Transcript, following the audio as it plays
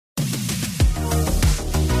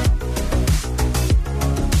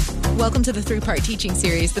Welcome to the three-part teaching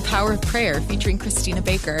series, The Power of Prayer, featuring Cristina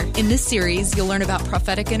Baker. In this series, you'll learn about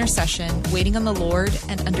prophetic intercession, waiting on the Lord,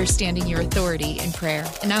 and understanding your authority in prayer.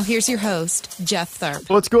 And now here's your host, Jeff Tharp.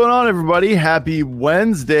 What's going on, everybody? Happy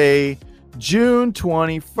Wednesday, June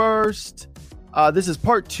 21st. This is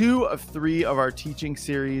part 2 of 3 of our teaching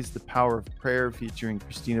series, The Power of Prayer, featuring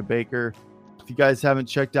Cristina Baker. If you guys haven't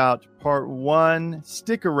checked out part 1,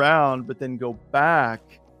 stick around, but then go back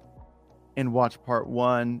and watch part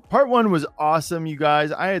 1. Part 1 was awesome, you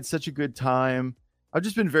guys. I had such a good time. I've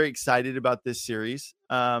just been very excited about this series.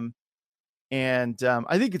 I think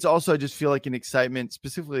it's also, I just feel like an excitement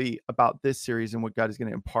specifically about this series and what God is going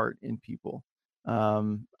to impart in people.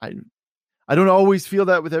 I don't always feel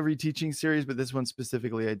that with every teaching series, but this one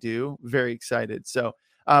specifically I do. Very excited. So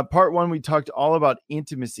part 1, we talked all about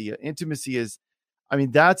intimacy. Intimacy is,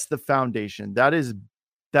 that's the foundation. That is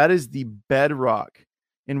the bedrock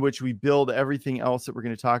in which we build everything else that we're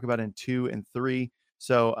going to talk about in 2 and 3.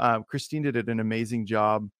 So Cristina did an amazing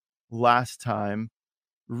job last time,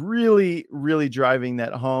 really, really driving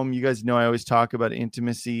that home. You guys know I always talk about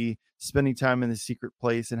intimacy, spending time in the secret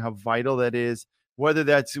place, and how vital that is, whether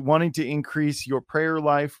that's wanting to increase your prayer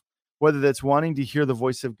life, whether that's wanting to hear the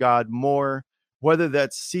voice of God more, whether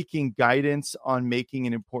that's seeking guidance on making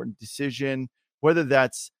an important decision, whether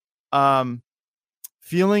that's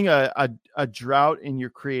feeling a drought in your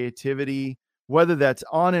creativity, whether that's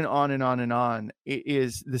on and on and on and on. It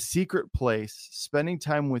is the secret place. Spending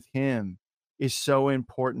time with him is so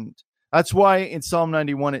important. That's why in Psalm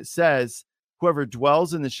 91 it says, whoever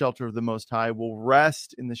dwells in the shelter of the Most High will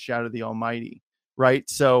rest in the shadow of the Almighty, right?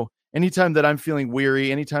 So anytime that I'm feeling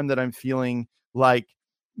weary, anytime that I'm feeling like,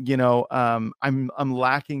 I'm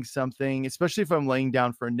lacking something, especially if I'm laying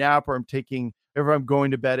down for a nap or if I'm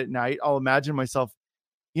going to bed at night, I'll imagine myself.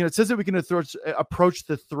 It says that we can approach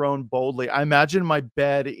the throne boldly. I imagine my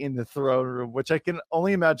bed in the throne room, which I can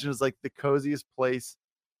only imagine is like the coziest place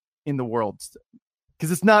in the world, because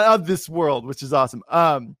it's not of this world, which is awesome.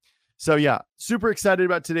 So yeah, super excited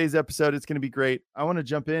about today's episode. It's going to be great. I want to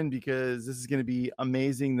jump in because this is going to be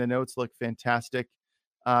amazing. The notes look fantastic.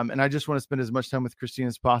 And I just want to spend as much time with Cristina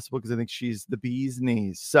as possible because I think she's the bee's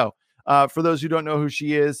knees. So for those who don't know who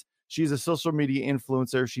she is, she's a social media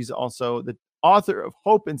influencer. She's also the author of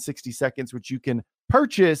Hope in 60 Seconds, which you can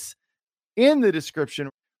purchase in the description.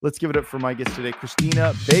 Let's give it up for my guest today,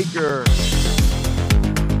 Cristina Baker.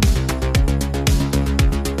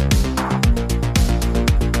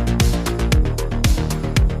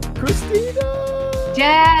 Cristina!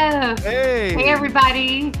 Jeff! Hey! Hey,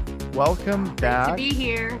 everybody! Welcome back. Great to be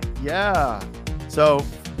here. Yeah. So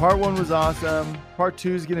part 1 was awesome. Part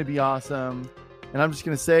 2 is going to be awesome. And I'm just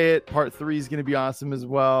going to say it. Part 3 is going to be awesome as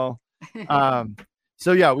well.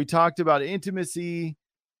 So yeah, we talked about intimacy,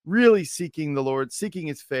 really seeking the Lord, seeking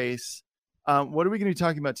his face. What are we going to be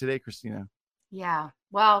talking about today, Cristina? Yeah.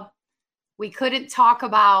 Well, we couldn't talk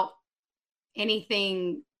about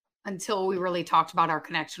anything until we really talked about our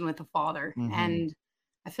connection with the Father. Mm-hmm. And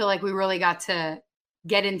I feel like we really got to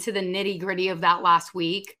get into the nitty gritty of that last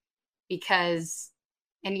week because,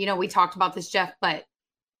 we talked about this, Jeff, but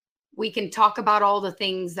we can talk about all the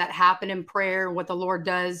things that happen in prayer, what the Lord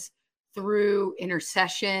does through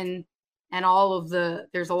intercession and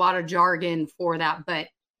there's a lot of jargon for that. But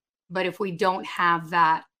if we don't have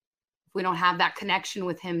that connection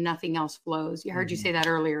with him, nothing else flows. You heard you say that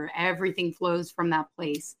earlier. Everything flows from that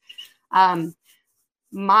place.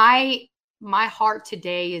 My heart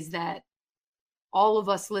today is that all of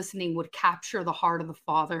us listening would capture the heart of the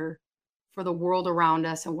Father for the world around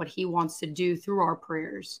us and what he wants to do through our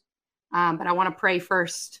prayers. But I want to pray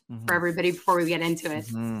first for everybody before we get into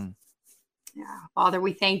it. Yeah. Father,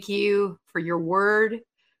 we thank you for your word.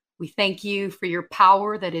 We thank you for your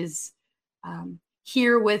power that is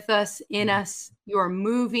here with us, in us. You are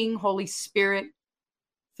moving, Holy Spirit,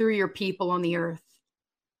 through your people on the earth.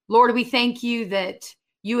 Lord, we thank you that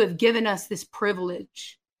you have given us this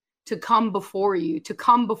privilege to come before you, to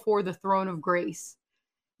come before the throne of grace.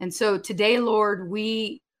 And so today, Lord,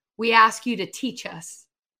 we ask you to teach us.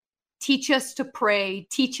 Teach us to pray.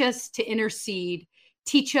 Teach us to intercede.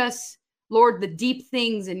 Teach us, Lord, the deep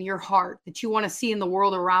things in your heart that you want to see in the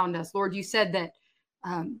world around us. Lord, you said that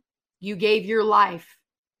you gave your life.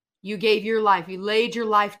 You gave your life. You laid your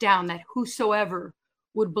life down that whosoever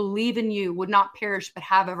would believe in you would not perish but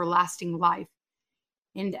have everlasting life.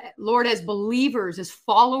 And Lord, as believers, as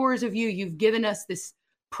followers of you, you've given us this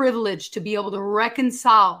privilege to be able to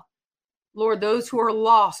reconcile, Lord, those who are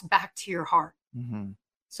lost back to your heart. Mm-hmm.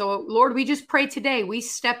 So, Lord, we just pray today. We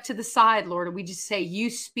step to the side, Lord, and we just say, you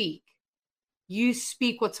speak. You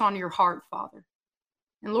speak what's on your heart, Father.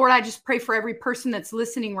 And Lord, I just pray for every person that's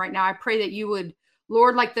listening right now. I pray that you would,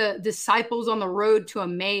 Lord, like the disciples on the road to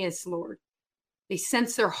Emmaus, Lord, they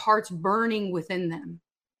sense their hearts burning within them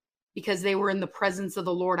because they were in the presence of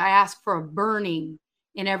the Lord. I ask for a burning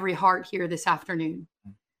in every heart here this afternoon.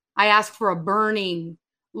 I ask for a burning,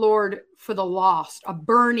 Lord, for the lost, a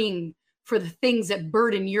burning for the things that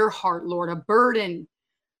burden your heart, Lord, a burden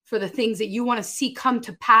for the things that you want to see come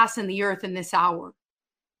to pass in the earth in this hour.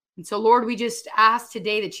 And so, Lord, we just ask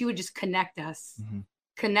today that you would just connect us,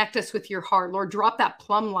 connect us with your heart. Lord, drop that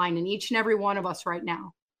plumb line in each and every one of us right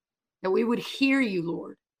now, that we would hear you,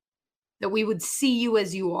 Lord, that we would see you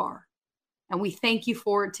as you are. And we thank you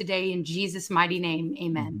for it today in Jesus' mighty name.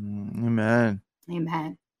 Amen. Amen.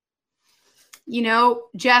 Amen. You know,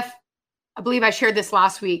 Jeff, I believe I shared this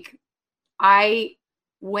last week.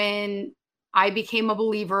 When I became a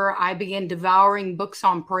believer, I began devouring books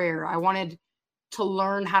on prayer. I wanted to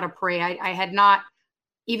learn how to pray. I had not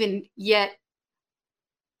even yet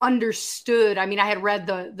understood. I mean, I had read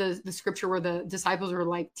the scripture where the disciples were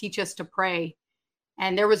like, teach us to pray.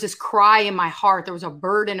 And there was this cry in my heart. There was a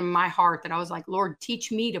burden in my heart that I was like, Lord,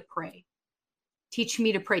 teach me to pray. Teach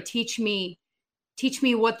me to pray. Teach me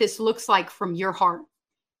what this looks like from your heart.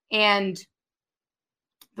 And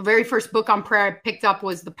the very first book on prayer I picked up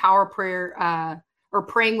was The Power of Prayer, or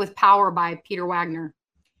Praying with Power by Peter Wagner.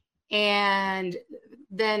 And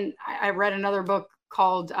then I read another book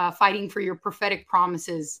called Fighting for Your Prophetic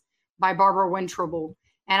Promises by Barbara Wentrobel.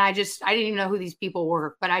 And I didn't even know who these people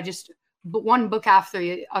were, but one book after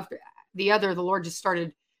the other, the Lord just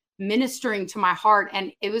started ministering to my heart.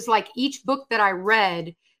 And it was like each book that I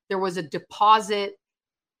read, there was a deposit,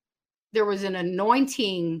 there was an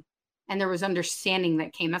anointing, and there was understanding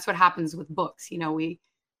that came. That's what happens with books. You know,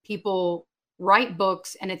 people write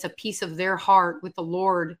books and it's a piece of their heart with the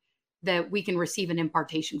Lord that we can receive an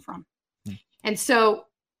impartation from. And so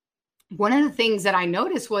one of the things that I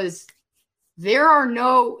noticed was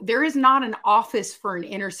there is not an office for an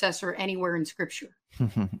intercessor anywhere in scripture.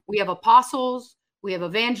 We have apostles, we have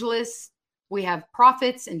evangelists, we have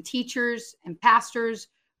prophets and teachers and pastors,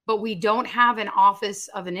 but we don't have an office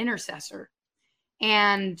of an intercessor.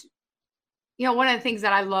 And, you know, one of the things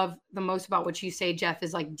that I love the most about what you say, Jeff,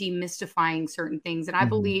 is like demystifying certain things. And I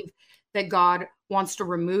believe that God wants to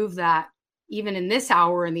remove that even in this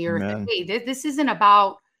hour in the earth. That, hey, this isn't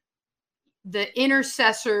about the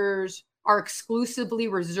intercessors are exclusively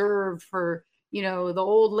reserved for, you know, the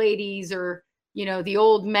old ladies or, you know, the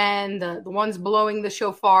old men, the ones blowing the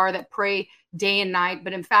shofar that pray day and night.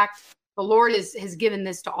 But in fact, the Lord has given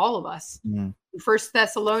this to all of us. In 1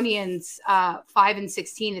 Thessalonians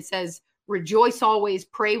 5:16, it says, rejoice always,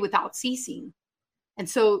 pray without ceasing. And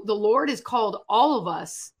so the Lord has called all of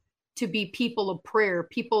us to be people of prayer,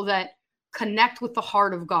 people that connect with the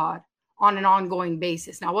heart of God on an ongoing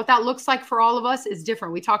basis. Now, what that looks like for all of us is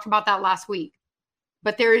different. We talked about that last week.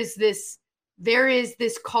 But there is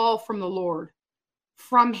this call from the Lord,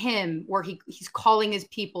 from him, where he's calling his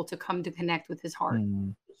people to come to connect with his heart,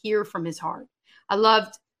 hear from his heart. I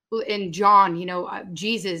loved in John, you know,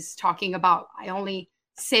 Jesus talking about, I only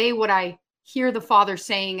say what I hear the Father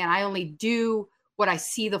saying, and I only do what I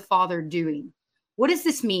see the Father doing. What does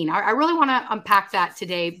this mean? I really want to unpack that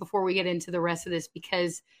today before we get into the rest of this,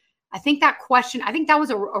 because I think that was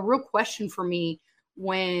a real question for me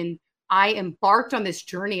when I embarked on this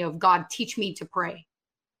journey of God, teach me to pray,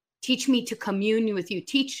 teach me to commune with you,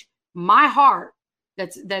 teach my heart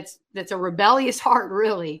that's a rebellious heart,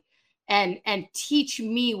 really, and teach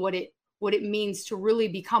me what it means to really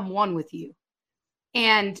become one with you.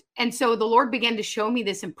 And so the Lord began to show me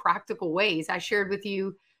this in practical ways. I shared with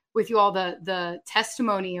you all the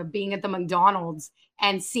testimony of being at the McDonald's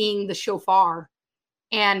and seeing the shofar,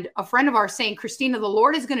 and a friend of ours saying, Cristina, the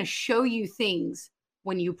Lord is going to show you things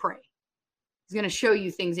when you pray. He's going to show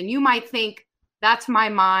you things. And you might think, that's my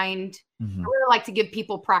mind. I really like to give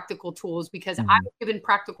people practical tools, because I was given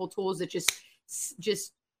practical tools that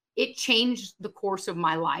just it changed the course of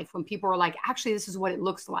my life when people were like, actually, this is what it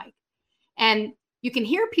looks like. And you can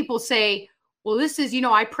hear people say, well, this is, you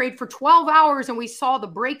know, I prayed for 12 hours and we saw the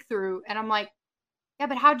breakthrough. And I'm like, yeah,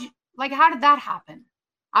 but how did that happen?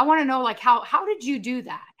 I want to know, like, how did you do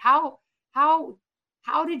that? How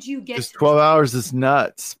did you get just 12 hours is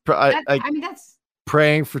nuts. I mean, that's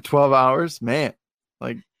praying for 12 hours, man.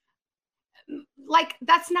 Like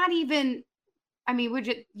that's not even, I mean, we're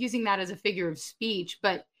just using that as a figure of speech,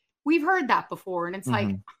 but we've heard that before. And it's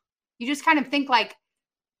like, you just kind of think like,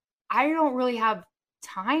 I don't really have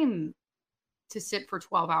time to sit for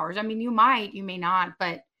 12 hours. I mean, you may not,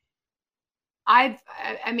 but I've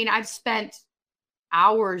spent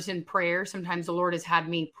hours in prayer. Sometimes the Lord has had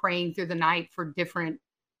me praying through the night for different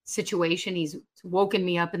situation. He's woken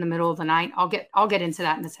me up in the middle of the night. I'll get into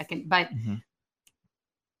that in a second. But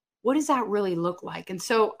what does that really look like? And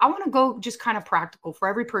so I want to go just kind of practical for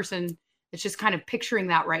every person that's just kind of picturing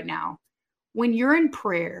that right now. When you're in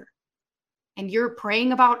prayer and you're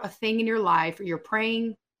praying about a thing in your life, or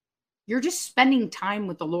you're just spending time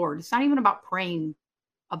with the Lord. It's not even about praying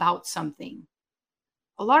about something.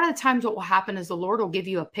 A lot of the times what will happen is the Lord will give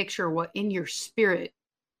you a picture what in your spirit,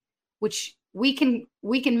 which we can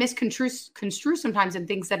misconstrue sometimes and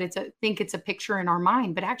think it's a picture in our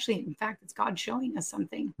mind, but actually, in fact, it's God showing us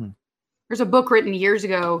something. There's a book written years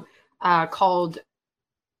ago called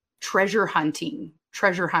Treasure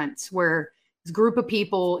Hunts, where this group of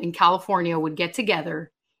people in California would get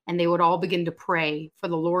together and they would all begin to pray for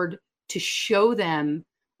the Lord to show them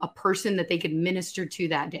a person that they could minister to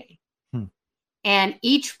that day. And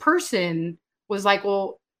each person was like,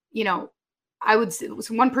 well,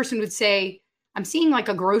 one person would say, I'm seeing like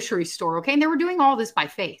a grocery store. Okay. And they were doing all this by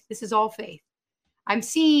faith. This is all faith. I'm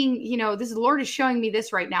seeing, the Lord is showing me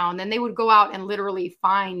this right now. And then they would go out and literally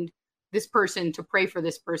find this person to pray for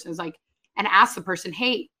this person. It's like, and ask the person,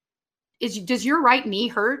 hey, does your right knee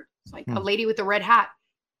hurt? It's like a lady with a red hat.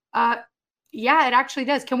 Yeah, it actually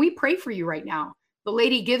does. Can we pray for you right now? The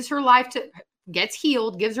lady gets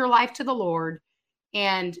healed, gives her life to the Lord.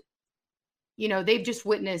 And, they've just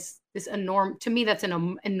witnessed this to me, that's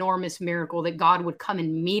an enormous miracle that God would come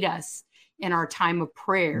and meet us in our time of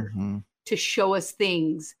prayer to show us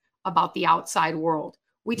things about the outside world.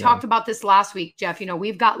 We talked about this last week, Jeff.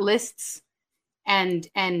 We've got lists and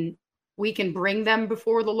we can bring them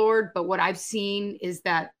before the Lord. But what I've seen is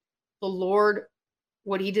that the Lord,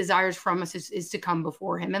 what he desires from us is to come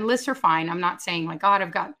before him. And lists are fine. I'm not saying like,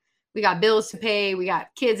 God, we got bills to pay. We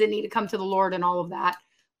got kids that need to come to the Lord and all of that.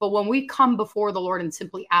 But when we come before the Lord and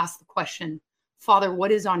simply ask the question, Father,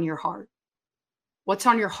 what is on your heart? What's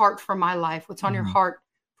on your heart for my life? What's on your heart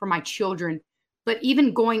for my children? But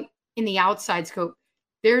even going in the outside scope,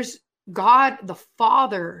 there's God, the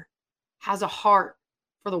Father has a heart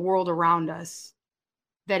for the world around us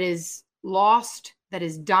that is lost, that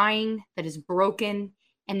is dying, that is broken,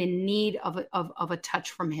 and in need of a touch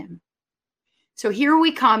from him. So here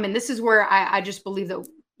we come, and this is where I just believe that,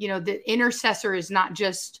 the intercessor is not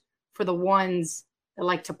just for the ones that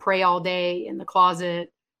like to pray all day in the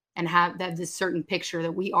closet and have this certain picture,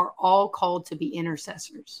 that we are all called to be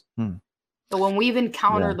intercessors. So when we've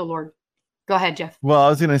encountered the Lord, go ahead, Jeff. Well, I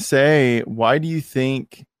was going to say, why do you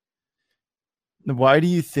think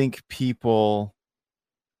people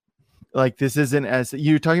like this isn't, as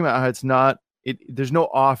you're talking about how it's not, there's no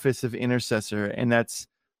office of intercessor, and it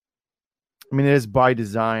is by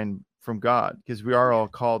design from God, because we are all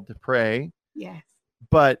called to pray. Yes.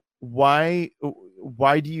 But why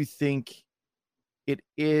do you think it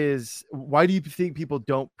is? Why do you think people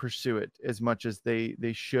don't pursue it as much as they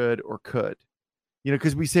should or could?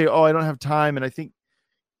 Because we say, oh, I don't have time. And I think,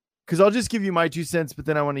 because I'll just give you my 2 cents, but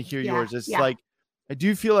then I want to hear yours. It's like, I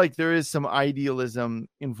do feel like there is some idealism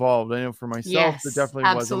involved. I know for myself, there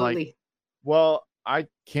definitely was. I'm like, well, I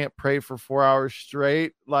can't pray for 4 hours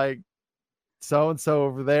straight, like so-and-so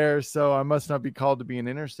over there, so I must not be called to be an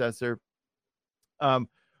intercessor.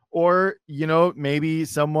 Or, maybe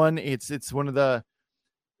someone, it's one of the,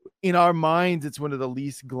 in our minds, it's one of the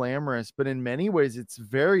least glamorous, but in many ways it's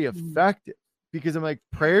very effective, because I'm like,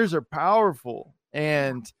 prayers are powerful,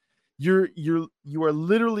 and you are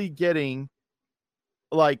literally getting,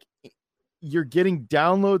 like, you're getting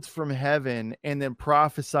downloads from heaven and then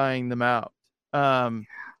prophesying them out. But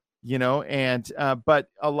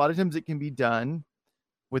a lot of times it can be done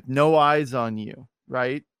with no eyes on you,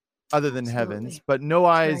 right? Other than heaven's, but no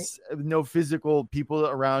eyes, no physical people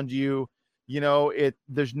around you.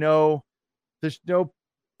 There's no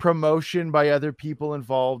promotion by other people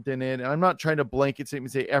involved in it. And I'm not trying to blanket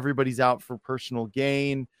statement say everybody's out for personal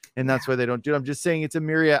gain and that's why they don't do it. I'm just saying it's a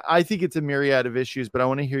myriad. I think it's a myriad of issues, but I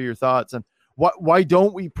want to hear your thoughts on why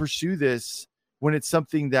don't we pursue this when it's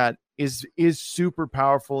something that is super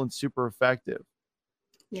powerful and super effective?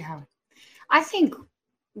 Yeah. I think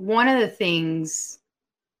one of the things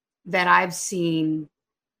that I've seen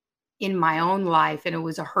in my own life, and it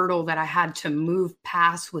was a hurdle that I had to move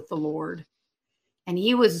past with the Lord. And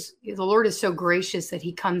the Lord is so gracious that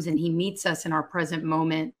he comes and he meets us in our present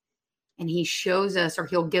moment, and he shows us, or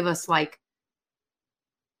he'll give us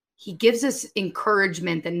he gives us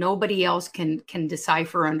encouragement that nobody else can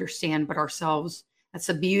decipher or understand but ourselves. That's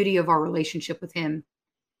the beauty of our relationship with him.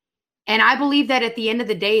 And I believe that at the end of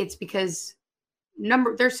the day, it's because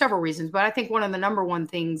there's several reasons, but I think one of the number one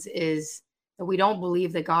things is that we don't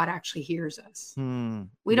believe that God actually hears us.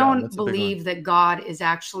 We don't believe that God is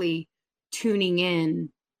actually tuning in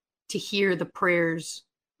to hear the prayers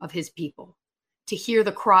of his people, to hear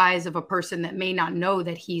the cries of a person that may not know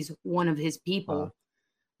that he's one of his people,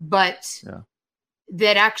 but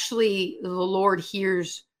that actually the Lord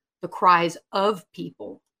hears the cries of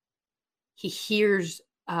people. He hears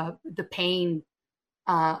the pain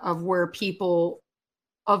of where people,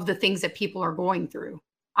 of the things that people are going through.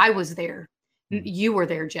 I was there. You were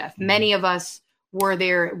there, Jeff. Many of us were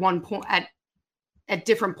there at one point, at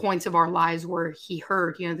different points of our lives where he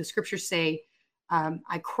heard. You know, the scriptures say,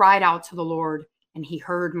 I cried out to the Lord and he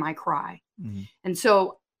heard my cry. And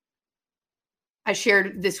so I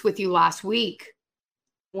shared this with you last week.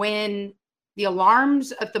 When the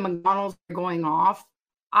alarms at the McDonald's were going off,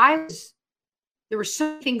 there were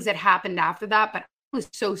some things that happened after that, but I was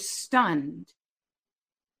so stunned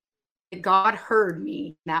that God heard me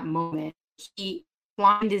in that moment. He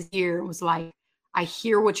inclined his ear and was like, I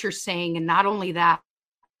hear what you're saying. And not only that,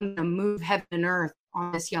 I'm going to move heaven and earth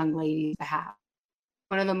on this young lady's behalf.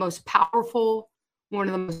 One of the most powerful, one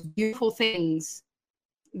of the most beautiful things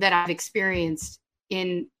that I've experienced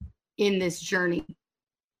in this journey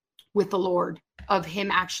with the Lord, of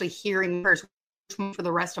him actually hearing prayers for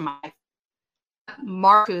the rest of my life.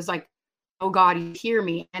 Mark was like, oh God, you hear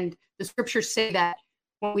me. And the scriptures say that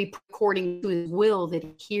when we pray according to his will, that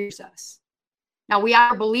he hears us. Now, we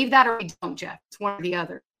either believe that or we don't, Jeff. It's one or the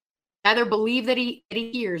other. Either believe that he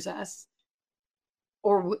hears us,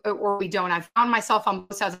 or we don't. I found myself on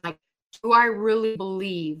both sides. I'm like, do I really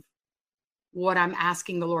believe what I'm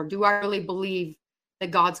asking the Lord? Do I really believe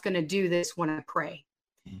that God's going to do this when I pray?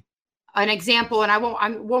 An example, and I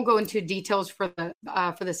won't go into details for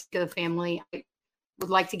the sake of the family. I would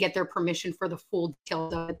like to get their permission for the full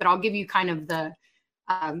details of it, but I'll give you kind of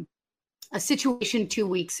a situation 2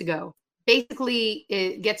 weeks ago. Basically,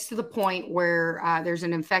 it gets to the point where there's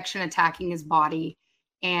an infection attacking his body,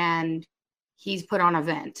 and he's put on a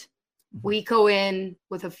vent. We go in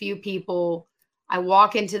with a few people. I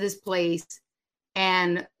walk into this place,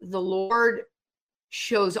 and the Lord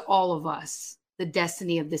shows all of us the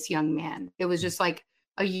destiny of this young man. It was just like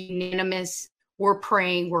a unanimous, we're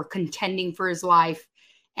praying, we're contending for his life.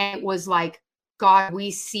 And it was like, God, we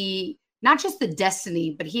see not just the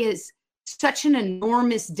destiny, but he has such an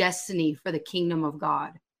enormous destiny for the kingdom of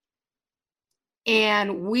God.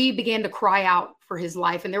 And we began to cry out for his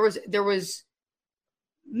life. And there was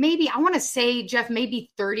maybe, I want to say, Jeff, maybe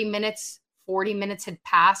 30 minutes, 40 minutes had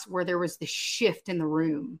passed where there was this shift in the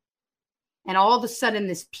room. And all of a sudden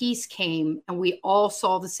this peace came, and we all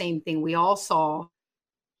saw the same thing. We all saw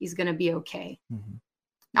he's going to be okay.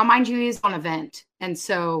 Now, mind you, he's on a vent. And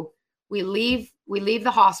so we leave the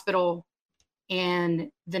hospital, and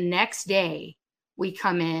the next day we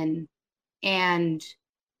come in, and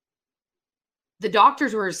the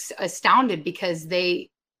doctors were astounded because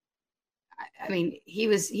he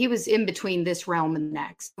was in between this realm and the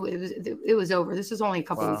next. It was over. This was only a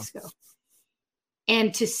couple weeks ago.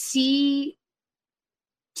 And to see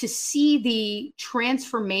the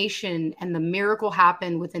transformation and the miracle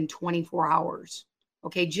happen within 24 hours.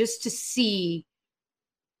 Okay, just to see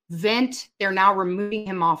vent, they're now removing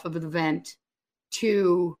him off of the vent,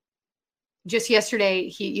 to just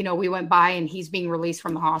yesterday, we went by and he's being released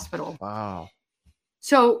from the hospital. Wow.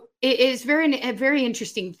 So it is a very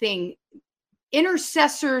interesting thing.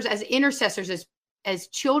 Intercessors, as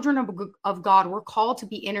children of God, we're called to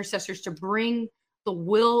be intercessors, to bring the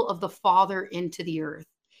will of the Father into the earth.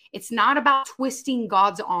 It's not about twisting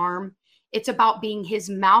God's arm. It's about being his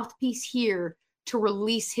mouthpiece here to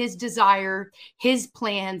release his desire, his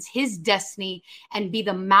plans, his destiny, and be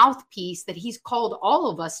the mouthpiece that he's called all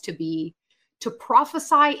of us to be, to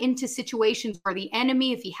prophesy into situations where the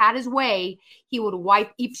enemy, if he had his way, he would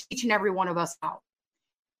wipe each and every one of us out.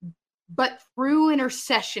 But through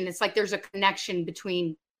intercession, it's like there's a connection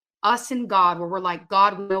between us and God, where we're like,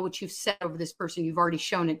 God, we know what you've said over this person. You've already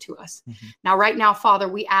shown it to us. Now, right now, Father,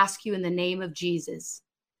 we ask you in the name of Jesus,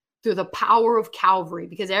 through the power of Calvary,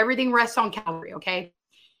 because everything rests on Calvary, okay?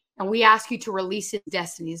 And we ask you to release his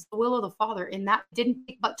destiny. It's the will of the Father. And that didn't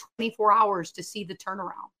take about 24 hours to see the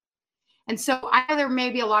turnaround. And so I know there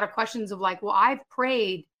may be a lot of questions of like, well, I've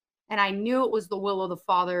prayed and I knew it was the will of the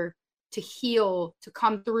Father to heal, to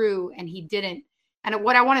come through, and he didn't. And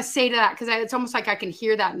what I want to say to that, because it's almost like I can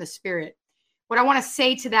hear that in the spirit. What I want to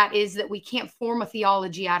say to that is that we can't form a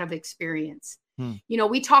theology out of experience.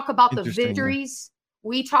 We talk about the victories.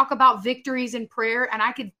 We talk about victories in prayer. And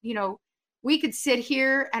I could, we could sit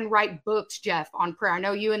here and write books, Jeff, on prayer. I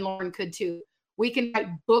know you and Lauren could too. We can write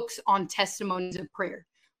books on testimonies of prayer.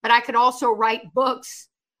 But I could also write books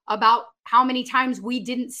about how many times we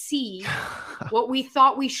didn't see what we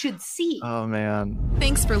thought we should see. Oh, man.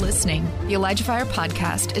 Thanks for listening. The Elijah Fire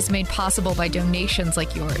podcast is made possible by donations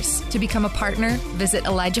like yours. To become a partner, visit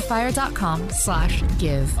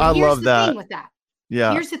ElijahFire.com/give. I Here's love the that. thing with that.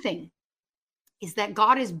 Yeah. Here's the thing, is that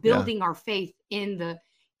God is building our faith in the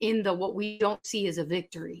what we don't see as a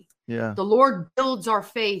victory. Yeah. The Lord builds our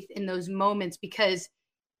faith in those moments, because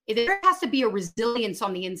there has to be a resilience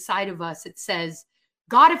on the inside of us. It says,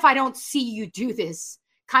 God, if I don't see you do this,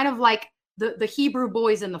 kind of like the Hebrew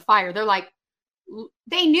boys in the fire. They're like,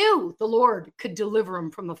 they knew the Lord could deliver them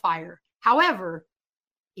from the fire. However,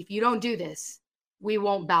 if you don't do this, we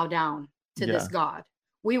won't bow down to this God.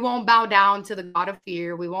 We won't bow down to the God of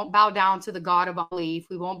fear. We won't bow down to the God of unbelief.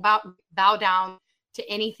 We won't bow down to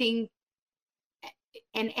anything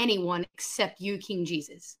and anyone except you, King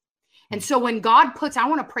Jesus. And so when God puts, I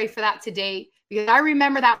want to pray for that today, because I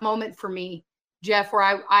remember that moment for me, Jeff,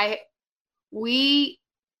 where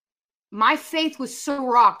my faith was so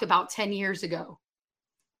rocked about 10 years ago,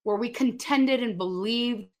 where we contended and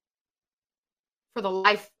believed for the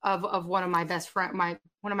life of one of my best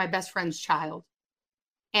friend's child.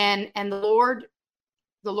 And the Lord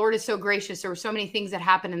is so gracious. There were so many things that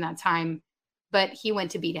happened in that time, but he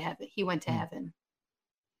went to be to heaven. He went to heaven.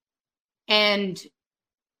 And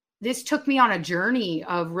this took me on a journey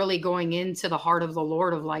of really going into the heart of the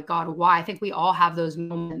Lord, of like, God, why? I think we all have those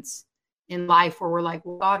moments in life where we're like,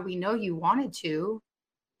 well, God, we know you wanted to,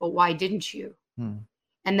 but why didn't you?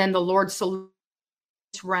 And then the Lord solutions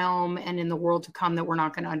this realm and in the world to come that we're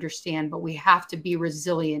not going to understand, but we have to be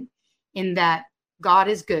resilient in that God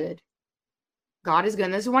is good. God is good.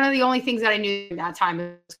 And this is one of the only things that I knew at that time.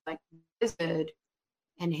 It was like, God is good,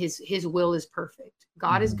 and his will is perfect.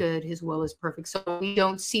 God is good. His will is perfect. So we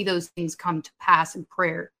don't see those things come to pass in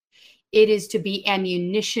prayer. It is to be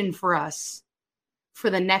ammunition for us, for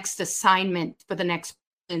the next assignment, for the next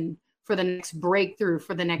person, for the next breakthrough,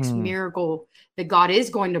 for the next miracle that God is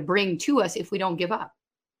going to bring to us if we don't give up.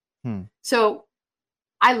 So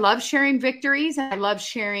I love sharing victories, and I love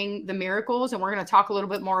sharing the miracles, and we're going to talk a little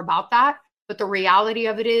bit more about that. But the reality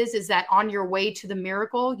of it is that on your way to the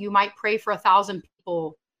miracle, you might pray for 1,000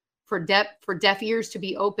 people for deaf ears to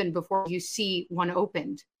be opened before you see one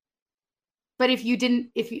opened. But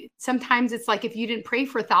sometimes it's like, if you didn't pray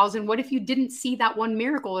for 1,000, what if you didn't see that one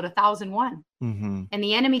miracle at 1,001? And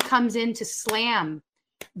the enemy comes in to slam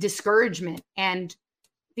discouragement. And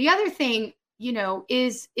the other thing,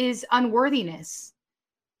 is unworthiness.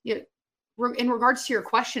 In regards to your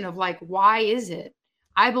question of like, why is it?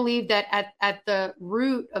 I believe that at the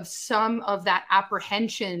root of some of that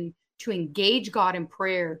apprehension to engage God in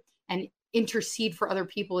prayer and intercede for other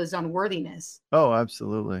people is unworthiness. Oh,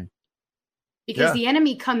 absolutely. Because the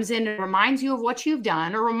enemy comes in and reminds you of what you've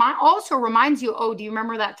done, or also reminds you, oh, do you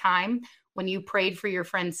remember that time when you prayed for your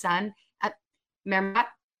friend's son? Remember that?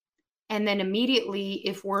 And then immediately,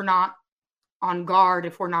 if we're not on guard,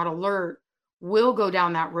 if we're not alert, we'll go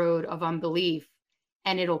down that road of unbelief,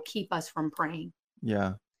 and it'll keep us from praying.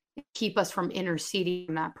 Yeah. Keep us from interceding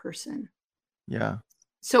on that person. Yeah.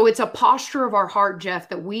 So it's a posture of our heart, Jeff,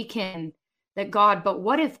 but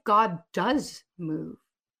what if God does move?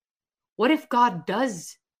 What if God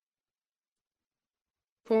does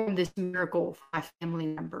perform this miracle for my family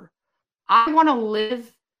member? I want to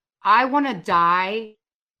live. I want to die.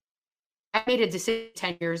 I made a decision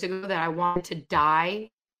 10 years ago that I wanted to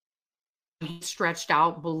die stretched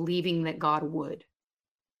out, believing that God would,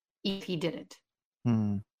 if he didn't.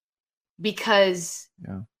 Because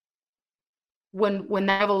when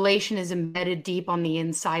that revelation is embedded deep on the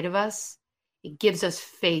inside of us, it gives us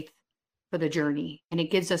faith for the journey, and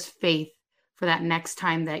it gives us faith for that next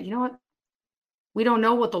time that, we don't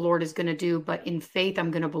know what the Lord is going to do, but in faith,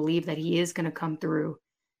 I'm going to believe that he is going to come through.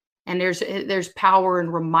 And there's power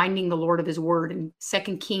in reminding the Lord of his word. In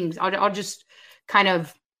 2 Kings, I'll just I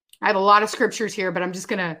have a lot of scriptures here, but we're just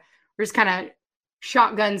kind of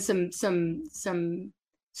shotgun some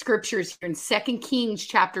scriptures here in 2 Kings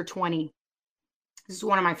chapter 20. This is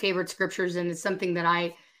one of my favorite scriptures, and it's something that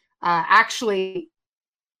I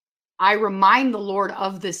remind the Lord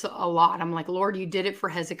of this a lot. I'm like, Lord, you did it for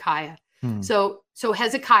Hezekiah. So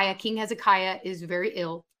Hezekiah, King Hezekiah, is very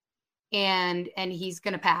ill, and he's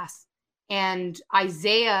going to pass. And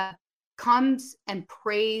Isaiah comes and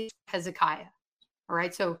prays Hezekiah. All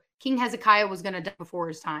right. So King Hezekiah was going to die before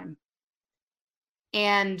his time.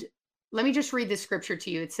 And let me just read this scripture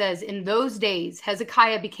to you. It says, in those days,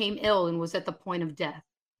 Hezekiah became ill and was at the point of death.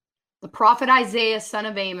 The prophet Isaiah, son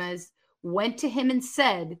of Amos, went to him and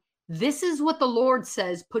said, this is what the Lord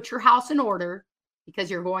says, put your house in order,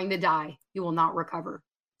 because you're going to die. You will not recover.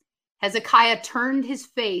 Hezekiah turned his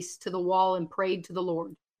face to the wall and prayed to the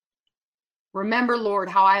Lord. Remember, Lord,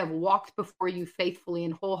 how I have walked before you faithfully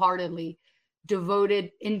and wholeheartedly,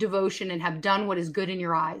 devoted in devotion, and have done what is good in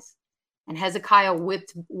your eyes. And Hezekiah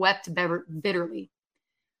wept bitterly.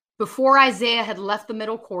 Before Isaiah had left the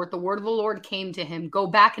middle court, the word of the Lord came to him. Go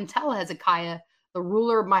back and tell Hezekiah, the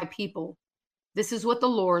ruler of my people, this is what the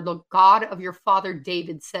Lord, the God of your father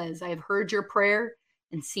David, says. I have heard your prayer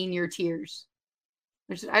and seen your tears.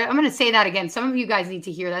 I'm going to say that again. Some of you guys need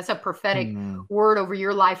to hear that's a prophetic word over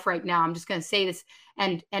your life right now. I'm just going to say this.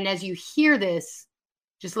 And as you hear this,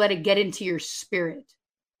 just let it get into your spirit.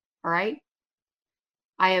 All right.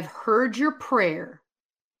 I have heard your prayer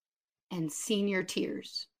and seen your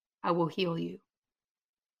tears. I will heal you.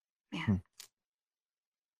 Man.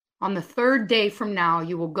 On the third day from now,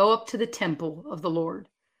 you will go up to the temple of the Lord.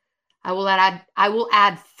 I will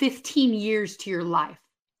add 15 years to your life.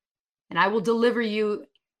 And I will deliver you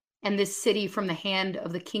and this city from the hand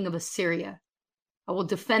of the king of Assyria. I will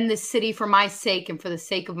defend this city for my sake and for the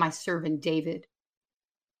sake of my servant David.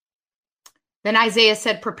 Then Isaiah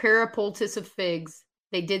said, prepare a poultice of figs.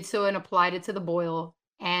 They did so and applied it to the boil,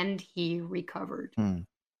 and he recovered.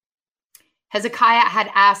 Hezekiah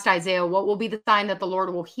had asked Isaiah, what will be the sign that the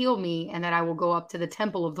Lord will heal me and that I will go up to the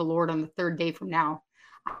temple of the Lord on the third day from now?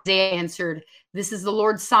 Isaiah answered, this is the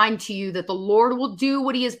Lord's sign to you that the Lord will do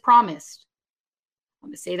what he has promised. I'm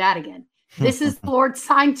going to say that again. This is the Lord's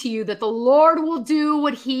sign to you that the Lord will do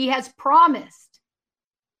what he has promised.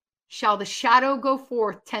 Shall the shadow go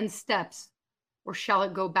forth 10 steps, or shall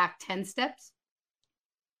it go back 10 steps?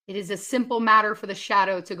 It is a simple matter for the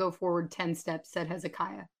shadow to go forward 10 steps, said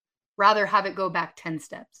Hezekiah. Rather have it go back 10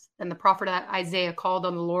 steps. Then the prophet Isaiah called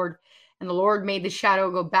on the Lord, and the Lord made the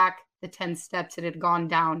shadow go back the 10 steps it had gone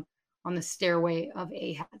down on the stairway of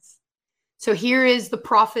Ahaz. So here is the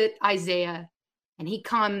prophet Isaiah, and he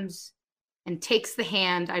comes and takes the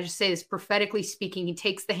hand. I just say this prophetically speaking. He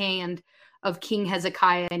takes the hand of King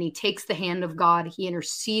Hezekiah, and he takes the hand of God. He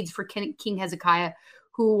intercedes for King Hezekiah,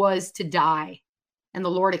 who was to die. And the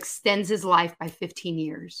Lord extends his life by 15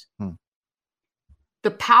 years. The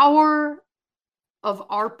power of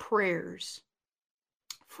our prayers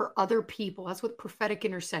for other people. That's what prophetic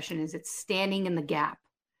intercession is. It's standing in the gap.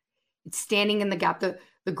 It's standing in the gap.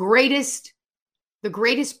 The greatest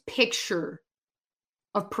picture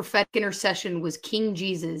of prophetic intercession was King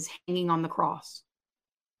Jesus hanging on the cross.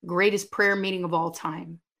 Greatest prayer meeting of all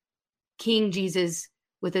time. King Jesus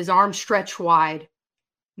with his arms stretched wide,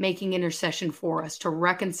 making intercession for us to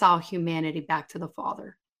reconcile humanity back to the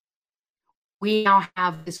Father. We now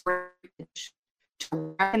have this privilege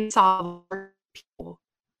to reconcile people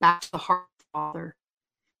back to the heart of the Father.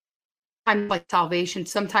 Sometimes like salvation,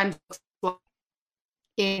 sometimes like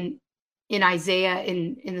in Isaiah,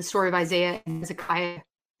 in the story of Isaiah and Hezekiah,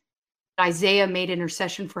 Isaiah made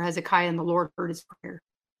intercession for Hezekiah and the Lord heard his prayer.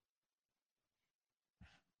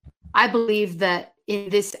 I believe that in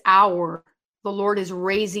this hour, the Lord is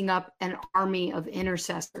raising up an army of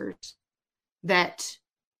intercessors that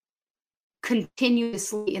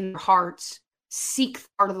continuously in their hearts seek the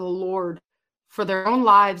heart of the Lord for their own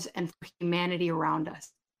lives and for humanity around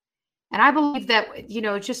us. And I believe that,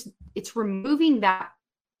 it's removing that.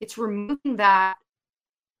 It's removing that.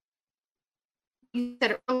 You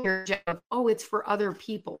said earlier, Jeff, it's for other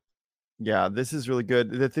people. Yeah, this is really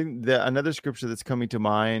good. Another scripture that's coming to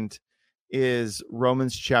mind is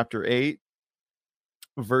Romans chapter 8,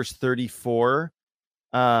 verse 34.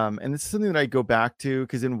 And this is something that I go back to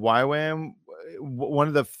because in YWAM, one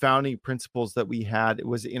of the founding principles that we had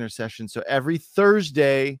was intercession. So every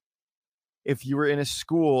Thursday, if you were in a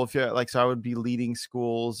school, so I would be leading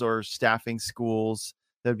schools or staffing schools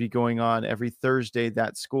that would be going on every Thursday,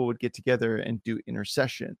 that school would get together and do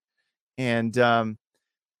intercession. And one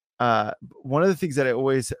of the things that I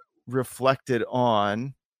always reflected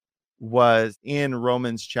on was in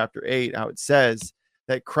Romans chapter 8, how it says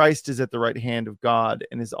that Christ is at the right hand of God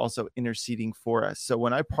and is also interceding for us. So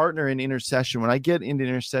when I partner in intercession, when I get into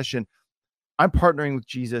intercession, I'm partnering with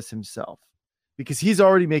Jesus himself because he's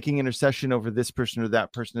already making intercession over this person or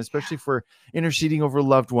that person, especially for interceding over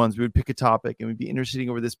loved ones. We would pick a topic and we'd be interceding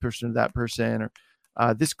over this person or that person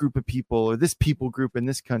or this group of people or this people group in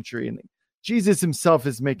this country. And Jesus himself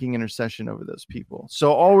is making intercession over those people.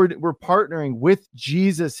 So we're partnering with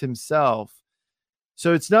Jesus himself.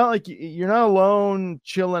 So it's not like you're not alone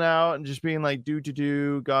chilling out and just being like,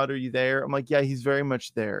 do, God, are you there? I'm like, yeah, he's very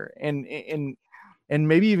much there. And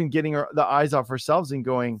maybe even getting the eyes off ourselves and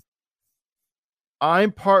going,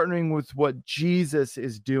 I'm partnering with what Jesus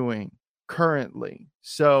is doing currently.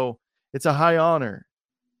 So it's a high honor.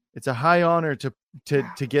 It's a high honor to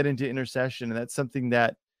get into intercession. And that's something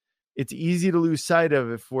that it's easy to lose sight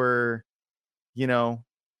of if we're,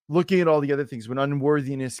 looking at all the other things, when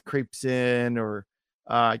unworthiness creeps in, or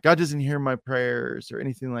God doesn't hear my prayers, or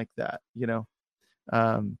anything like that,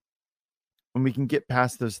 when we can get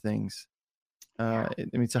past those things,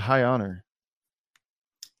 it's a high honor.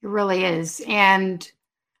 It really is. And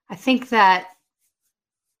I think that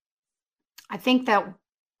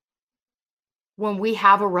when we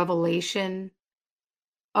have a revelation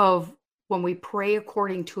of when we pray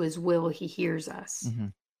according to his will, he hears us. Mm-hmm.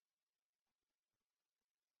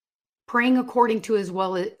 Praying according to his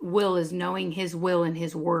will is knowing his will and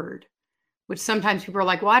his word, which sometimes people are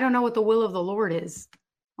like, well, I don't know what the will of the Lord is.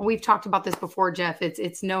 And we've talked about this before, Jeff.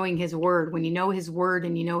 It's knowing his word. When you know his word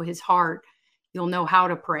and you know his heart, you'll know how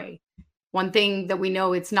to pray. One thing that we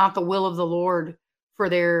know, it's not the will of the Lord for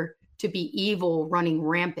there to be evil running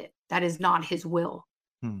rampant. That is not his will.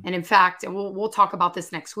 And in fact, and we'll talk about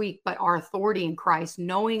this next week, but our authority in Christ,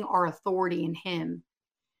 knowing our authority in him,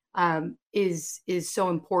 is so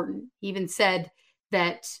important. He even said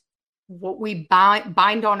that what we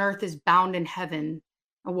bind on earth is bound in heaven,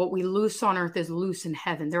 and what we loose on earth is loose in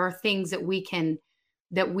heaven. There are things that we can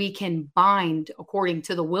bind according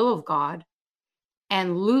to the will of God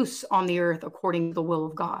and loose on the earth according to the will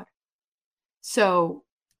of God. So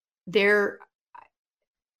that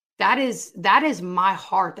is my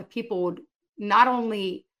heart, that people would not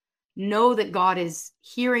only know that God is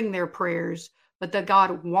hearing their prayers, but that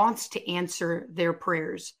God wants to answer their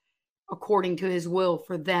prayers according to his will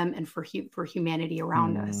for them and for humanity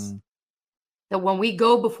around us. That when we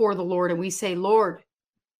go before the Lord and we say, Lord,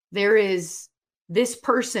 there is this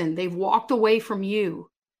person, they've walked away from you.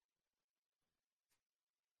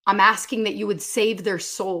 I'm asking that you would save their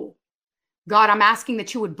soul. God, I'm asking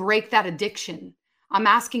that you would break that addiction. I'm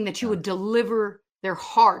asking that you would deliver their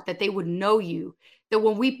heart, that they would know you. That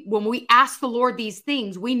when we ask the Lord these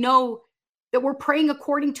things, we know that we're praying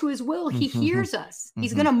according to his will. He hears us.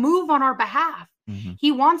 He's going to move on our behalf.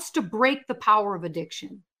 He wants to break the power of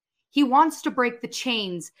addiction. He wants to break the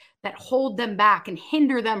chains that hold them back and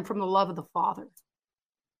hinder them from the love of the Father.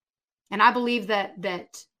 And I believe that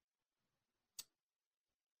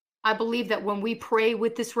when we pray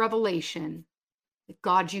with this revelation, that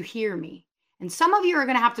God, you hear me. And some of you are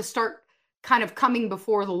going to have to start kind of coming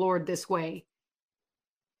before the Lord this way.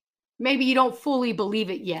 Maybe you don't fully believe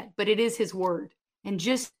it yet, but it is his word. And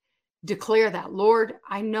just declare that, Lord,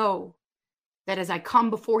 I know that as I come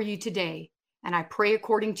before you today and I pray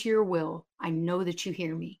according to your will, I know that you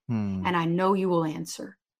hear me and I know you will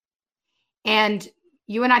answer. And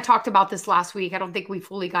you and I talked about this last week. I don't think we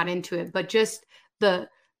fully got into it, but just the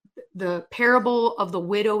parable of the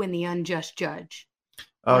widow and the unjust judge.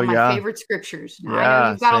 One of my favorite scriptures. Now, I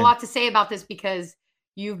know you've got a lot to say about this because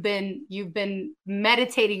you've been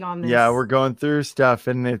meditating on this. Yeah, we're going through stuff,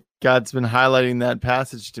 and God's been highlighting that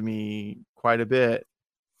passage to me quite a bit.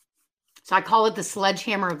 So I call it the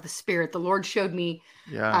sledgehammer of the Spirit. The Lord showed me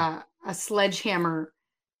a sledgehammer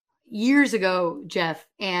years ago, Jeff.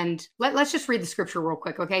 And let's just read the scripture real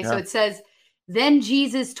quick, okay? Yeah. So it says, then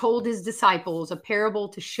Jesus told his disciples a parable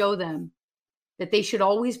to show them that they should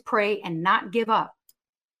always pray and not give up.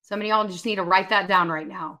 Some of y'all just need to write that down right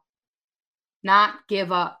now. Not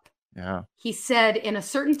give up. Yeah. He said, in a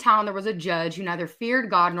certain town, there was a judge who neither feared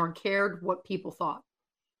God nor cared what people thought.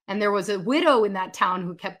 And there was a widow in that town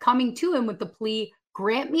who kept coming to him with the plea,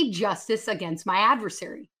 grant me justice against my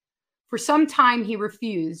adversary. For some time he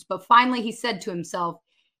refused, but finally he said to himself,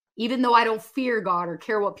 even though I don't fear God or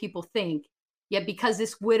care what people think, yet because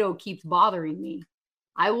this widow keeps bothering me,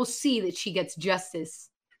 I will see that she gets justice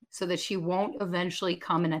so that she won't eventually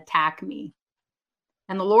come and attack me.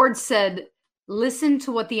 And the Lord said, listen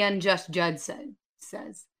to what the unjust judge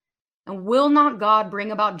says. And will not God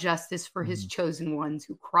bring about justice for his chosen ones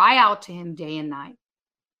who cry out to him day and night?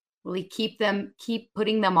 Will he keep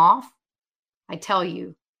putting them off? I tell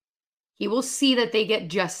you, he will see that they get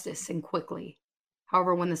justice and quickly.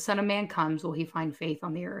 However, when the Son of Man comes, will he find faith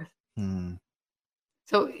on the earth?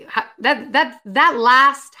 So that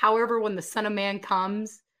last, however, when the Son of Man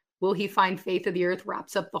comes, will he find faith of the earth,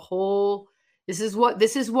 wraps up the whole. This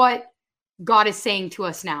is what God is saying to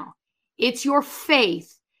us now. It's your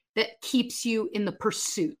faith that keeps you in the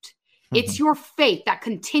pursuit. It's your faith, that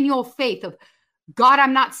continual faith of, God,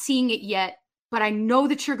 I'm not seeing it yet, but I know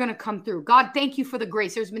that you're going to come through. God, thank you for the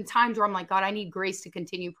grace. There's been times where I'm like, God, I need grace to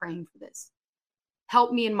continue praying for this.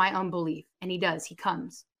 Help me in my unbelief. And he does. He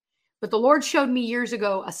comes. But the Lord showed me years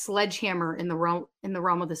ago a sledgehammer in the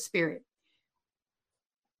realm of the Spirit.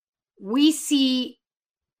 We see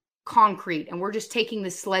concrete and we're just taking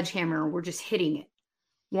this sledgehammer and we're just hitting it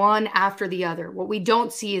one after the other. What we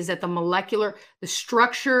don't see is that the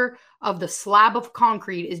structure of the slab of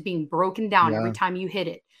concrete is being broken down every time you hit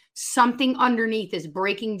it. Something underneath is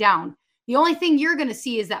breaking down. The only thing you're going to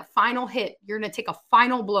see is that final hit. You're going to take a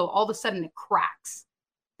final blow. All of a sudden it cracks.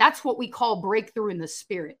 That's what we call breakthrough in the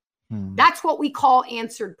spirit. That's what we call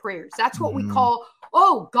answered prayers. That's what we call,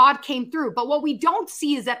 oh, God came through. But what we don't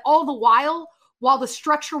see is that all the while the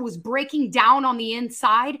structure was breaking down on the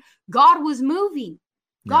inside, God was moving.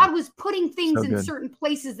 God was putting things in certain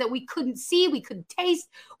places that we couldn't see, we couldn't taste,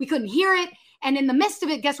 we couldn't hear it. And in the midst of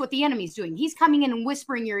it, guess what the enemy's doing? He's coming in and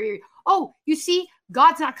whispering in your ear. Oh, you see,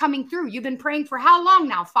 God's not coming through. You've been praying for how long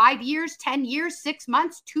now? 5 years, 10 years, 6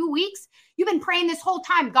 months, 2 weeks? You've been praying this whole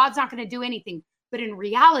time. God's not going to do anything. But in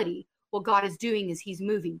reality, what God is doing is he's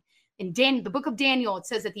moving. In the book of Daniel, it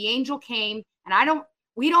says that the angel came, and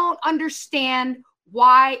we don't understand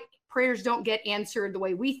why prayers don't get answered the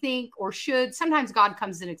way we think or should. Sometimes God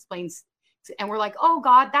comes and explains, and we're like, oh,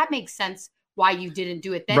 God, that makes sense why you didn't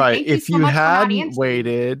do it then. Right. Thank you If so you much for not hadn't answering.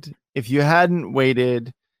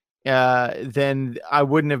 waited, then I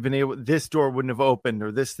wouldn't have been able, this door wouldn't have opened,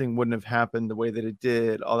 or this thing wouldn't have happened the way that it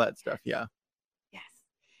did, all that stuff. Yeah. Yes.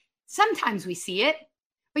 Sometimes we see it,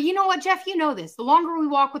 but you know what, Jeff, you know this, the longer we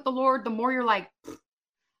walk with the Lord, the more you're like,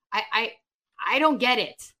 I don't get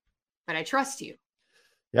it, but I trust you.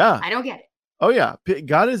 Yeah. I don't get it. Oh yeah.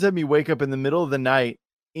 God has had me wake up in the middle of the night,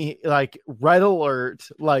 like red alert,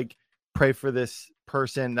 like pray for this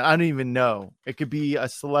person. I don't even know. It could be a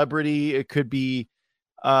celebrity. It could be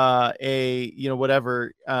whatever.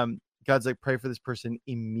 God's like, pray for this person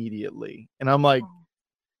immediately. And I'm like,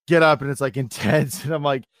 get up, and it's like intense. And I'm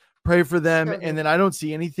like, pray for them. So and then I don't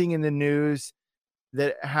see anything in the news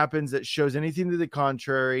that happens that shows anything to the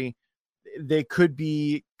contrary. They could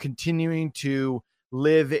be continuing to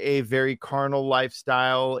live a very carnal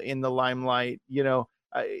lifestyle in the limelight,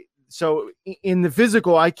 so in the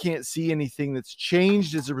physical, I can't see anything that's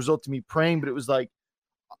changed as a result of me praying, but it was like,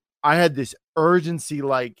 I had this urgency,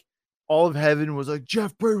 like all of heaven was like,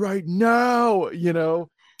 Jeff, pray right now,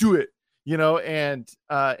 do it,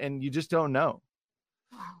 and you just don't know.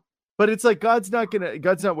 But it's like, God's not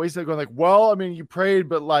wasting it going like, well, I mean, you prayed,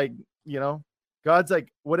 but like, God's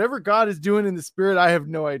like, whatever God is doing in the spirit, I have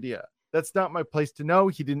no idea. That's not my place to know.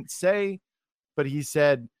 He didn't say, but he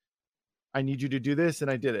said, I need you to do this.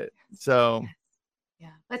 And I did it. So yeah,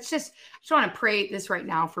 I just want to pray this right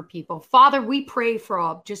now for people. Father, we pray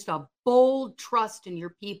for just a bold trust in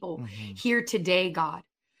your people here today, God.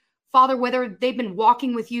 Father, whether they've been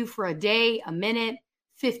walking with you for a day, a minute,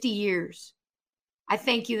 50 years, I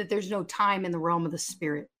thank you that there's no time in the realm of the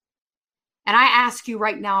spirit. And I ask you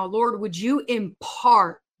right now, Lord, would you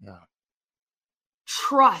impart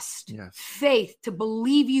trust, faith to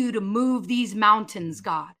believe you to move these mountains,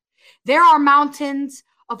 God. There are mountains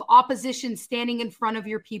of opposition standing in front of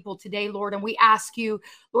your people today, Lord. And we ask you,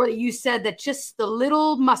 Lord, that you said that just the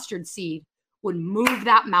little mustard seed would move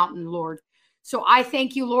that mountain, Lord. So I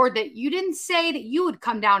thank you, Lord, that you didn't say that you would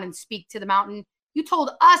come down and speak to the mountain. You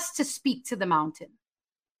told us to speak to the mountain.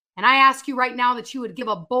 And I ask you right now that you would give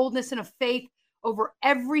a boldness and a faith over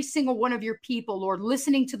every single one of your people, Lord,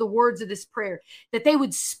 listening to the words of this prayer, that they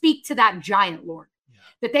would speak to that giant, Lord,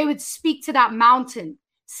 that they would speak to that mountain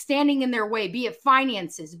standing in their way, be it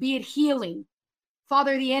finances, be it healing.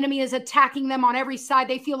 Father, the enemy is attacking them on every side.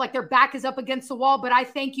 They feel like their back is up against the wall, but I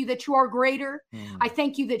thank you that you are greater. I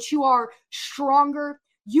thank you that you are stronger.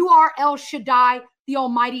 You are El Shaddai, the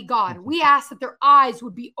Almighty God. We ask that their eyes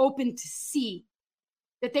would be open to see,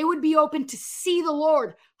 that they would be open to see the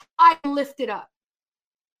Lord high and lifted up.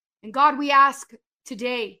 And God, we ask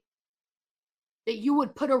today that you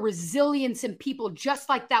would put a resilience in people just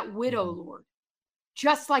like that widow, Lord,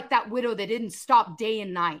 just like that widow that didn't stop day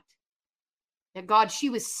and night. That God,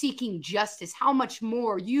 she was seeking justice. How much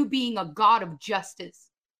more, you being a God of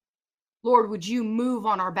justice, Lord, would you move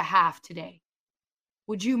on our behalf today?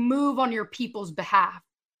 Would you move on your people's behalf?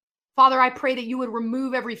 Father, I pray that you would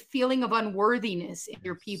remove every feeling of unworthiness in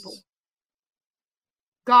your people.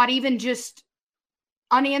 God, even just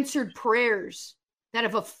unanswered prayers that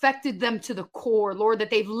have affected them to the core, Lord, that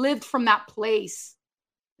they've lived from that place,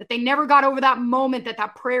 that they never got over that moment that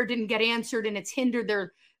that prayer didn't get answered, and it's hindered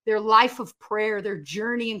their life of prayer, their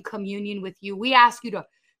journey in communion with you. We ask you to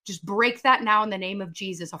just break that now in the name of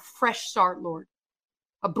Jesus. A fresh start, Lord.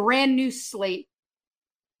 A brand new slate.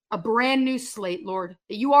 A brand new slate, Lord.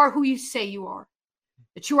 That you are who you say you are.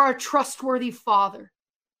 That you are a trustworthy Father.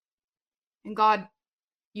 And God,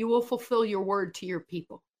 you will fulfill your word to your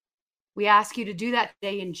people. We ask you to do that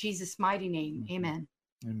today in Jesus' mighty name. Amen.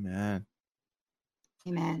 Amen.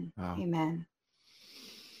 Amen. Wow. Amen.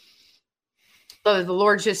 So the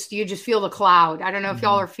Lord you just feel the cloud. I don't know if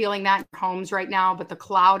y'all are feeling that in your homes right now, but the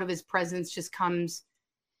cloud of his presence just comes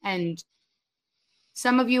and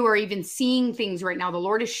Some of you are even seeing things right now. The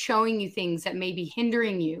Lord is showing you things that may be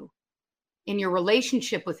hindering you in your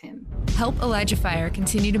relationship with him. Help Elijah Fire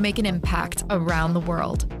continue to make an impact around the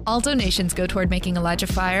world. All donations go toward making Elijah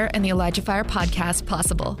Fire and the Elijah Fire podcast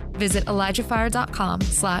possible. Visit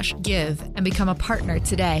ElijahFire.com/give and become a partner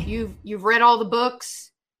today. You've read all the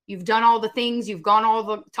books, you've done all the things, you've gone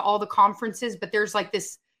to all the conferences, but there's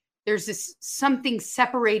this something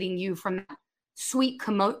separating you from that sweet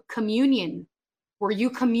communion where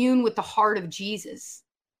you commune with the heart of Jesus,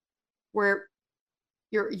 where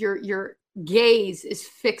your gaze is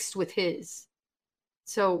fixed with his.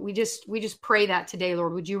 So we just pray that today,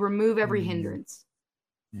 Lord. Would you remove every hindrance?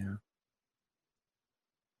 Yeah.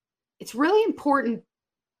 It's really important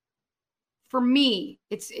for me.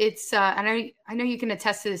 It's and I know you can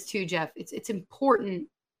attest to this too, Jeff. It's important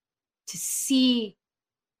to see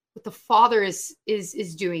what the Father is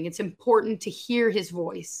doing. It's important to hear his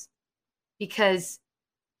voice because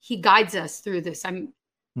he guides us through this.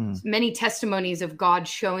 Many testimonies of God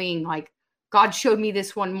showing, like, God showed me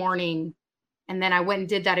this one morning, and then I went and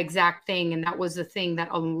did that exact thing, and that was the thing that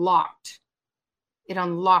unlocked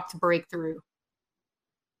breakthrough.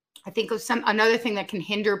 I think of another thing that can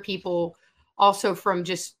hinder people also from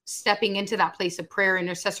just stepping into that place of prayer,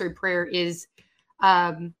 intercessory prayer, is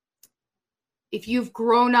if you've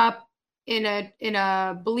grown up in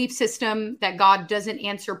a belief system that God doesn't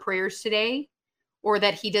answer prayers today, or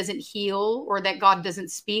that he doesn't heal, or that God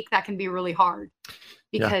doesn't speak, that can be really hard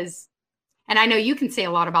because, and I know you can say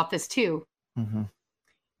a lot about this too. Mm-hmm.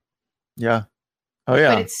 Yeah. Oh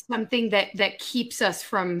yeah. But it's something that keeps us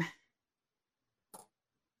from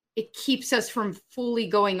fully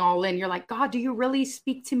going all in. You're like, God, do you really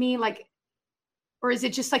speak to me? Like, or is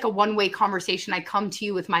it just like a one-way conversation? I come to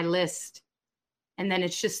you with my list, and then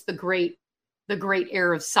it's just the great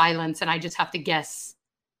air of silence, and I just have to guess.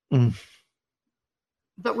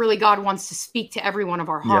 But really, God wants to speak to every one of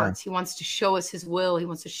our hearts. Yeah. He wants to show us his will. He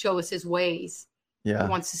wants to show us his ways. Yeah. He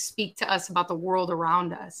wants to speak to us about the world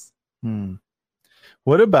around us.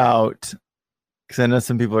 What about, because I know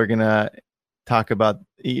some people are going to talk about,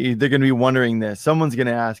 they're going to be wondering this. Someone's going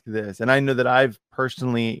to ask this. And I know that I've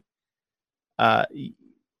personally, I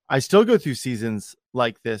still go through seasons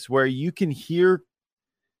like this where you can hear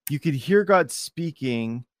God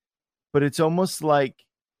speaking, but it's almost like,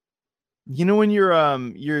 you know, when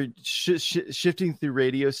you're shifting through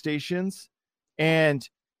radio stations and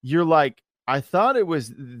you're like, I thought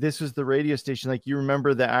this was the radio station. Like, you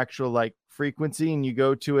remember the actual like frequency, and you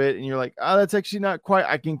go to it and you're like, oh, that's actually not quite,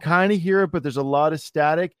 I can kind of hear it, but there's a lot of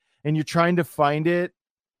static, and you're trying to find it.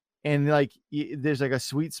 And like, there's like a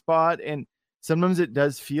sweet spot. And sometimes it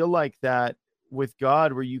does feel like that with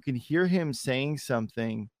God, where you can hear him saying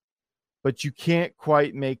something, but you can't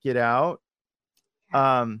quite make it out.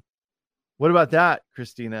 What about that,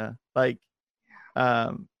 Cristina? Like,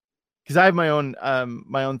 because I have my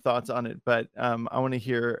own thoughts on it, but I want to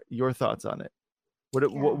hear your thoughts on it.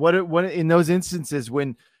 What in those instances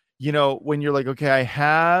when you're like, okay, I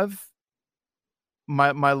have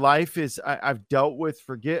my life is I've dealt with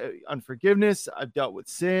unforgiveness, I've dealt with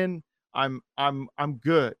sin, I'm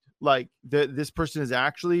good. Like this person is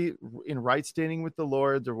actually in right standing with the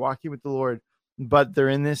Lord, they're walking with the Lord, but they're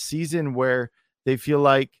in this season where they feel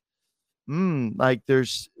like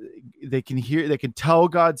they can tell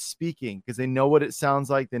God's speaking because they know what it sounds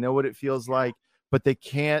like, they know what it feels like, but they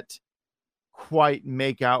can't quite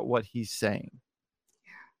make out what he's saying.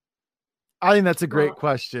 I think that's a great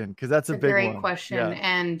question, because that's a big great question. Yeah.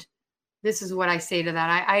 And this is what I say to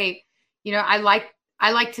that. I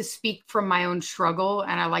like to speak from my own struggle,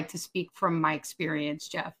 and I like to speak from my experience,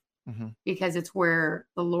 Jeff, because it's where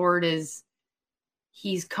the Lord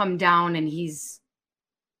he's come down and he's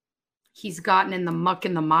gotten in the muck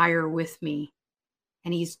and the mire with me,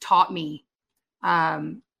 and he's taught me.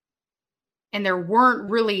 And there weren't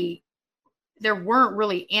really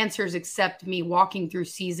answers except me walking through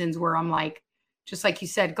seasons where I'm like, just like you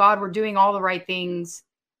said, God, we're doing all the right things.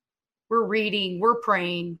 We're reading, we're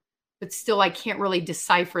praying, but still I can't really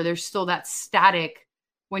decipher. There's still that static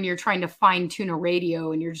when you're trying to fine tune a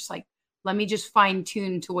radio, and you're just like, let me just fine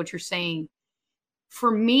tune to what you're saying.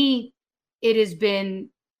 For me, it has been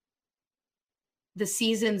the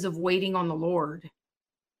seasons of waiting on the Lord,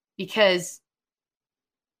 because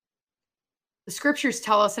the scriptures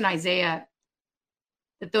tell us in Isaiah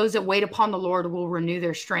that those that wait upon the Lord will renew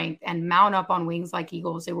their strength and mount up on wings like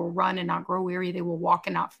eagles. They will run and not grow weary. They will walk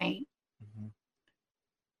and not faint.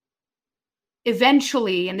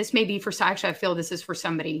 Eventually, and this may be actually, I feel this is for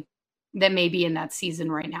somebody that may be in that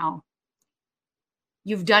season right now.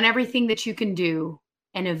 You've done everything that you can do,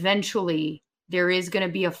 and eventually there is going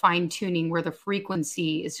to be a fine tuning where the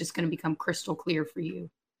frequency is just going to become crystal clear for you.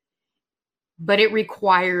 But it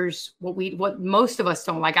requires what most of us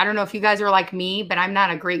don't like. I don't know if you guys are like me, but I'm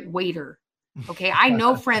not a great waiter. Okay. I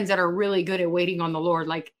know friends that are really good at waiting on the Lord.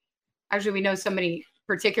 Like, actually, we know somebody,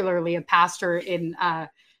 particularly a pastor in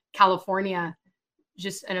California,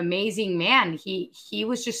 just an amazing man. He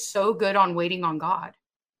was just so good on waiting on God.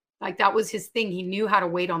 Like, that was his thing. He knew how to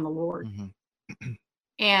wait on the Lord. Mm-hmm.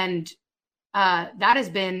 And that has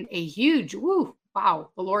been a huge, wow.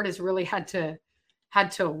 The Lord has really had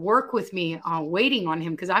to work with me on waiting on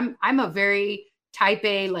him, because I'm a very type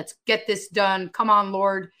A, let's get this done. Come on,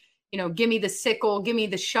 Lord, give me the sickle, give me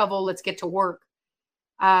the shovel, let's get to work.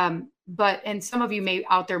 And some of you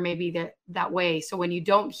out there may be that way. So when you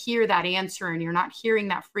don't hear that answer and you're not hearing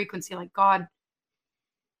that frequency, like, God,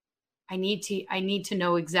 I need to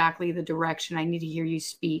know exactly the direction. I need to hear you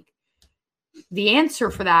speak. The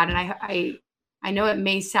answer for that, and I know it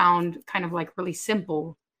may sound kind of like really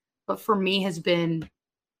simple, but for me has been,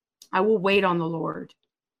 I will wait on the Lord.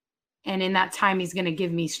 And in that time, he's going to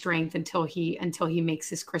give me strength until he makes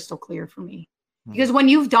this crystal clear for me. Because when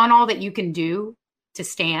you've done all that you can do to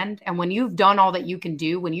stand, and when you've done all that you can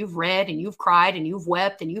do, when you've read and you've cried and you've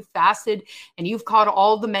wept and you've fasted and you've called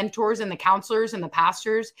all the mentors and the counselors and the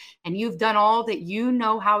pastors, and you've done all that you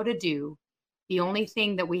know how to do, the only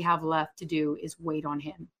thing that we have left to do is wait on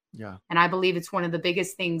him. Yeah. And I believe it's one of the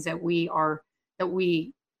biggest things that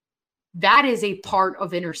that is a part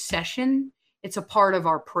of intercession. It's a part of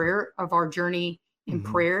our prayer, of our journey in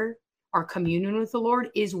prayer. Our communion with the Lord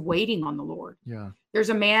is waiting on the Lord. Yeah. There's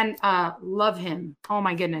a man, love him. Oh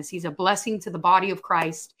my goodness. He's a blessing to the body of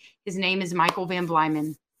Christ. His name is Michael Van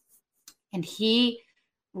Blymen. And he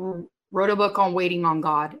wrote a book on waiting on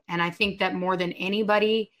God. And I think that more than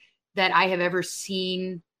anybody that I have ever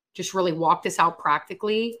seen just really walk this out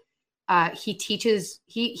practically, he teaches,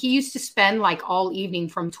 he used to spend like all evening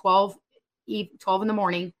from 12 in the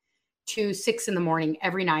morning to 6 in the morning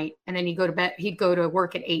every night. And then he'd go to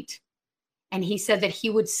work at 8. And he said that he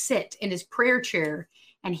would sit in his prayer chair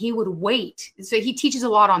and he would wait. So he teaches a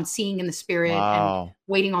lot on seeing in the spirit and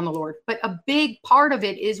waiting on the Lord. But a big part of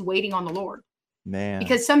it is waiting on the Lord. Man.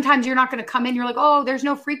 Because sometimes you're not going to come in, you're like, oh, there's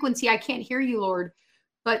no frequency, I can't hear you, Lord.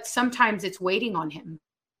 But sometimes it's waiting on him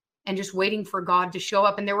and just waiting for God to show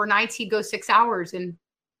up. And there were nights he'd go 6 hours and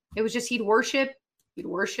it was just, he'd worship,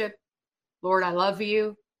 Lord, I love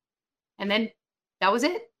you. And then that was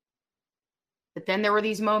it. But then there were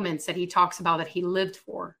these moments that he talks about that he lived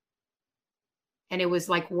for. And it was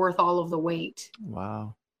like worth all of the wait.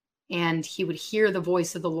 Wow. And he would hear the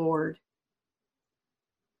voice of the Lord.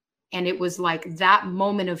 And it was like that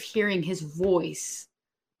moment of hearing his voice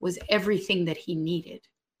was everything that he needed.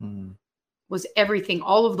 Was everything.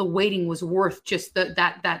 All of the waiting was worth just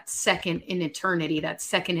that second in eternity, that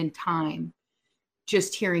second in time,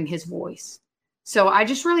 just hearing his voice. So I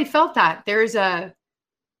just really felt that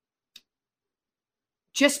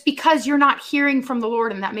just because you're not hearing from the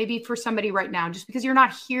Lord, and that may be for somebody right now, just because you're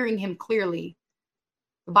not hearing him clearly,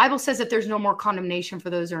 the Bible says that there's no more condemnation for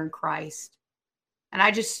those who are in Christ. And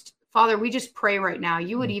Father, we just pray right now,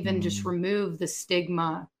 you would even just remove the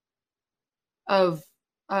stigma of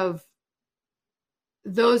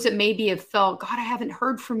those that maybe have felt, God, I haven't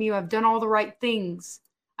heard from you. I've done all the right things.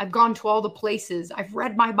 I've gone to all the places. I've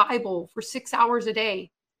read my Bible for 6 hours a day.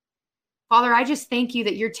 Father, I just thank you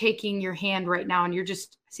that you're taking your hand right now and you're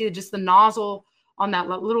just, I see just the nozzle on that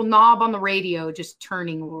little knob on the radio just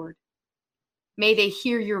turning, Lord. May they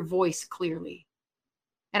hear your voice clearly.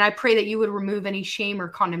 And I pray that you would remove any shame or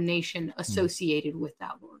condemnation associated with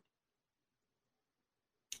that, Lord.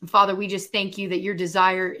 And Father, we just thank you that your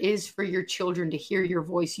desire is for your children to hear your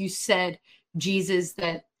voice. You said, Jesus,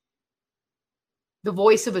 that the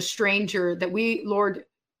voice of a stranger, that we, Lord,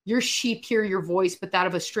 your sheep hear your voice, but that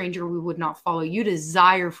of a stranger we would not follow. You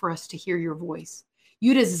desire for us to hear your voice.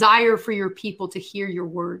 You desire for your people to hear your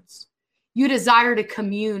words. You desire to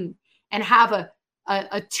commune and have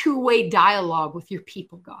a two-way dialogue with your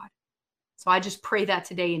people, God. So I just pray that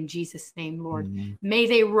today in Jesus' name, Lord. May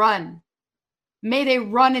they run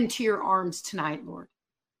into your arms tonight, Lord,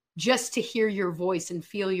 just to hear your voice and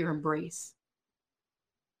feel your embrace.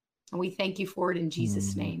 And we thank you for it in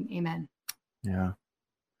Jesus' name. Amen. Yeah.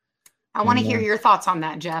 I want to hear your thoughts on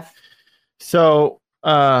that, Jeff. So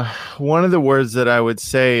one of the words that I would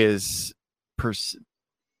say is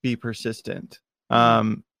be persistent.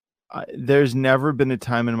 There's never been a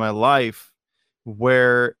time in my life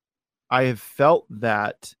where I have felt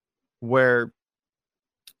that, where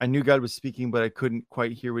I knew God was speaking, but I couldn't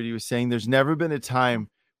quite hear what he was saying. There's never been a time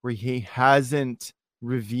where he hasn't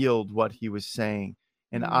revealed what he was saying.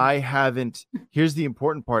 And I haven't, here's the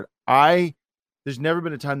important part. There's never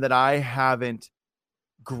been a time that I haven't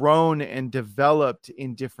grown and developed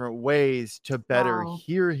in different ways to better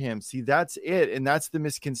hear him. See, that's it. And that's the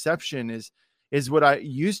misconception is what I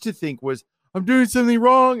used to think was, I'm doing something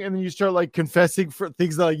wrong. And then you start like confessing for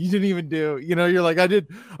things that like you didn't even do, you're like,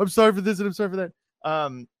 I'm sorry for this and I'm sorry for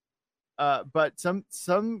that. But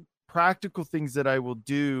some practical things that I will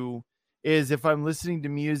do is if I'm listening to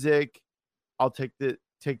music, I'll take the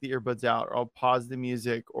earbuds out, or I'll pause the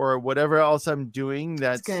music, or whatever else I'm doing.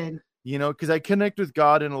 That's good. Because I connect with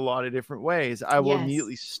God in a lot of different ways. I will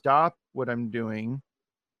immediately stop what I'm doing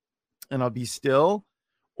and I'll be still,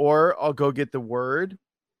 or I'll go get the word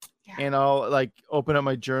and I'll like open up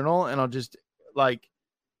my journal and I'll just like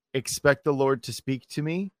expect the Lord to speak to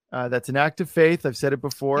me. That's an act of faith. I've said it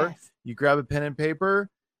before. Yes. You grab a pen and paper.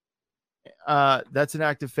 That's an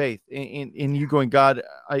act of faith in you going, God,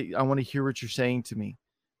 I want to hear what you're saying to me.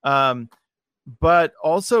 But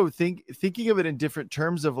also thinking of it in different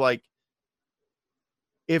terms of like,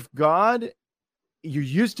 if you're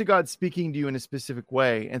used to God speaking to you in a specific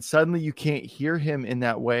way, and suddenly you can't hear him in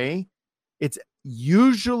that way, it's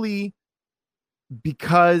usually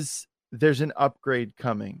because there's an upgrade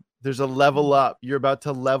coming. There's a level up. You're about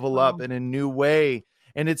to level up in a new way.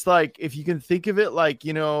 And it's like, if you can think of it like,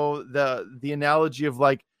 the analogy of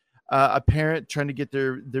like a parent trying to get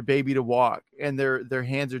their baby to walk, and their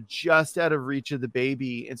hands are just out of reach of the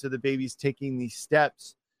baby. And so the baby's taking these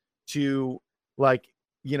steps to like,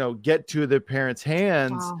 get to their parents'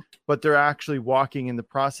 hands, but they're actually walking in the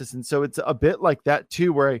process. And so it's a bit like that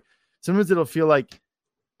too, where sometimes it'll feel like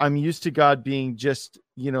I'm used to God being just,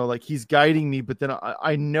 like he's guiding me, but then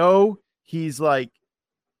I know he's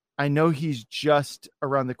just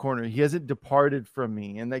around the corner. He hasn't departed from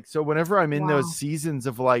me. And like, so whenever I'm in those seasons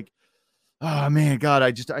of like, oh man, God,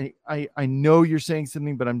 I know you're saying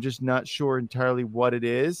something, but I'm just not sure entirely what it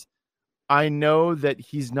is. I know that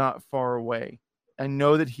he's not far away. I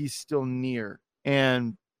know that he's still near,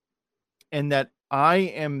 and that I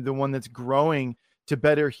am the one that's growing to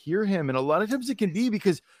better hear him. And a lot of times it can be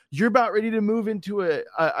because you're about ready to move into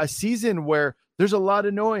a season where there's a lot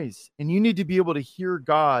of noise, and you need to be able to hear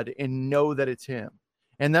God and know that it's him.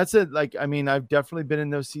 And that's it. Like, I mean, I've definitely been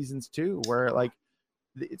in those seasons too, where like,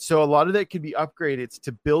 so a lot of that can be upgraded. It's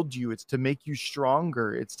to build you. It's to make you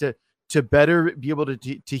stronger. It's to better be able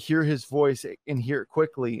to hear his voice and hear it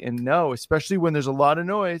quickly and know, especially when there's a lot of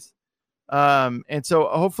noise. And so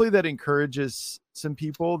hopefully that encourages some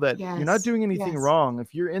people that you're not doing anything wrong.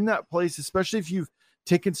 If you're in that place, especially if you've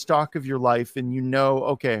taken stock of your life and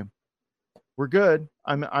okay, we're good.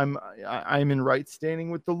 I'm in right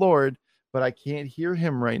standing with the Lord, but I can't hear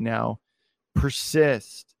him right now.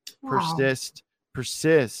 Persist.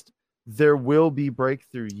 There will be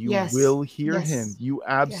breakthrough. You will hear him. You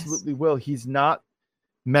absolutely will. He's not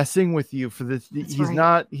messing with you for this.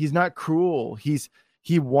 He's not cruel.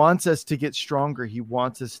 He wants us to get stronger. He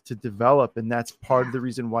wants us to develop. And that's part of the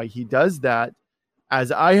reason why he does that.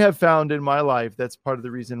 As I have found in my life, that's part of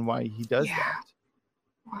the reason why he does that.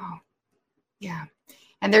 Wow. Yeah.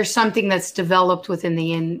 And there's something that's developed on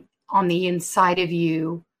the inside of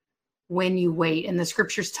you when you wait. And the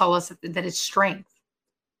scriptures tell us that it's strength.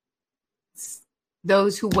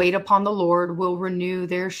 Those who wait upon the Lord will renew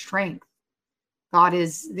their strength. God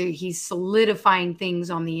he's solidifying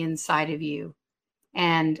things on the inside of you.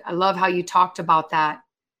 And I love how you talked about that.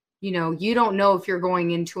 You don't know if you're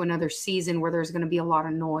going into another season where there's going to be a lot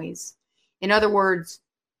of noise. In other words,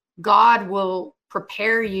 God will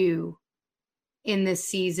prepare you in this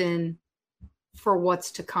season for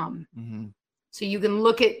what's to come. Mm-hmm. So you can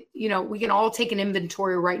look at, we can all take an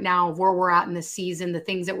inventory right now of where we're at in the season, the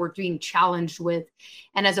things that we're being challenged with.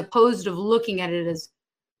 And as opposed to looking at it as,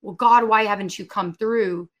 well, God, why haven't you come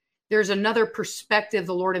through? There's another perspective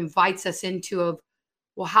the Lord invites us into of,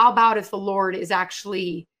 well, how about if the Lord is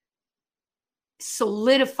actually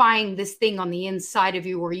solidifying this thing on the inside of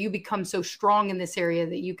you where you become so strong in this area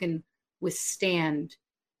that you can withstand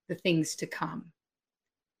the things to come.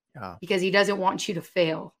 Yeah. Because he doesn't want you to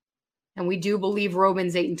fail. And we do believe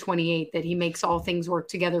Romans 8:28 that he makes all things work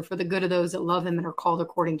together for the good of those that love him and are called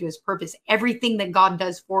according to his purpose. Everything that God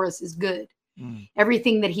does for us is good.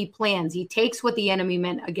 Everything that he plans, he takes what the enemy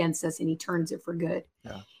meant against us and he turns it for good.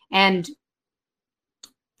 Yeah. And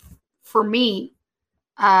for me,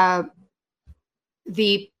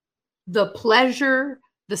 the pleasure,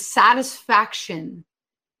 the satisfaction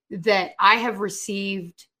that I have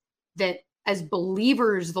received, that as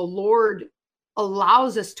believers, the Lord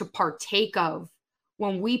allows us to partake of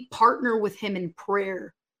when we partner with him in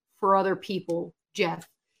prayer for other people, Jeff,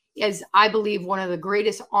 is, I believe, one of the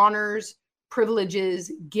greatest honors,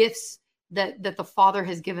 privileges, gifts that the Father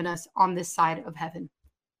has given us on this side of heaven.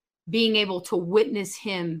 Being able to witness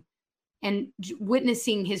him and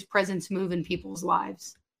witnessing his presence move in people's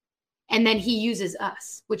lives. And then he uses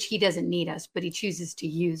us, which he doesn't need us, but he chooses to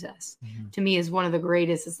use us. Mm-hmm. To me is one of the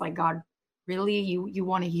greatest. It's like, God, really? You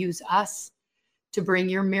want to use us to bring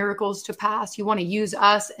your miracles to pass? You want to use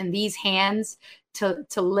us and these hands to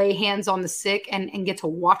lay hands on the sick and get to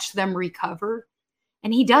watch them recover?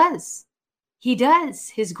 And he does. He does.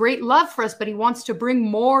 His great love for us, but he wants to bring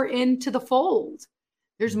more into the fold.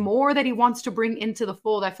 There's more that he wants to bring into the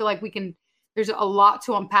fold. I feel like there's a lot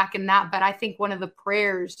to unpack in that, but I think one of the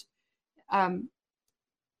prayers, when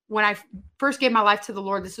I first gave my life to the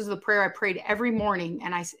Lord, this was the prayer I prayed every morning.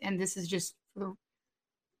 And this is just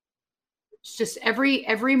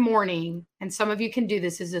every morning. And some of you can do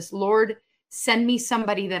this, is this: Lord, send me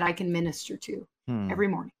somebody that I can minister to every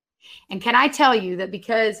morning. And can I tell you that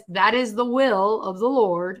because that is the will of the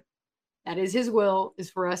Lord, that is his will,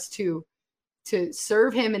 is for us to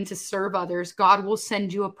serve him and to serve others. God will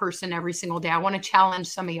send you a person every single day. I want to challenge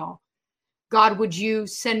some of y'all. God, would you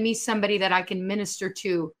send me somebody that I can minister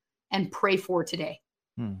to and pray for today?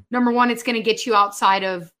 Number one, it's going to get you outside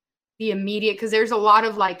of the immediate, because there's a lot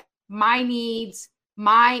of like my needs,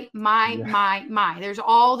 my. There's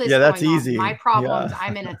all this going that's on. easy. My problems.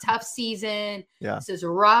 I'm in a tough season. This is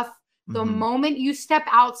rough. The Mm-hmm. moment you step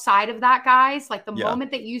outside of that, guys, like the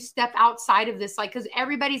moment that you step outside of this, like, because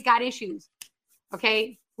everybody's got issues.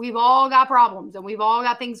 Okay. We've all got problems and we've all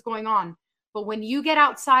got things going on. But when you get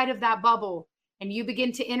outside of that bubble and you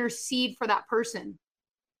begin to intercede for that person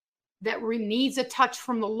that needs a touch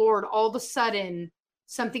from the Lord, all of a sudden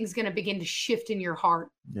something's going to begin to shift in your heart.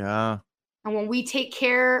 Yeah. And when we take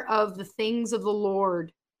care of the things of the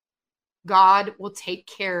Lord, God will take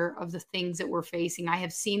care of the things that we're facing. I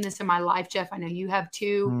have seen this in my life, Jeff. I know you have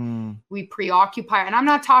too. We preoccupy. And I'm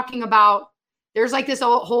not talking about, there's like this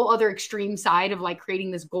whole other extreme side of like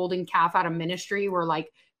creating this golden calf out of ministry where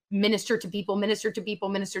like minister to people.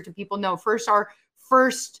 No,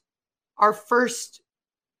 our first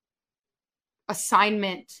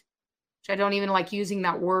assignment, which I don't even like using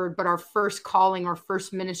that word, but our first calling, our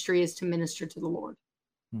first ministry is to minister to the Lord.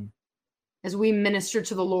 As we minister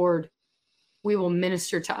to the Lord, we will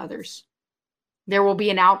minister to others. There will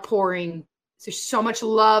be an outpouring. There's so much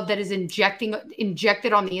love that is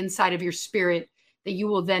injected on the inside of your spirit that you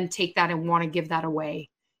will then take that and want to give that away.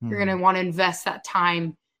 You're going to want to invest that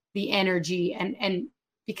time, the energy, and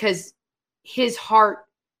because his heart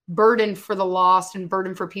burden for the lost and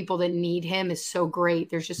burden for people that need him is so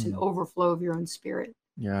great. There's just an overflow of your own spirit.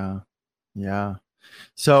 Yeah. Yeah.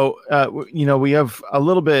 So, we have a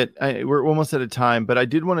little bit, we're almost out of time, but I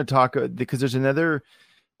did want to talk because there's another,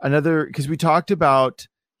 because we talked about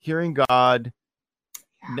hearing God,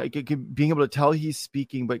 being able to tell he's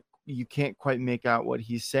speaking, but you can't quite make out what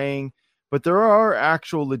he's saying. But there are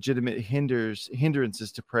actual legitimate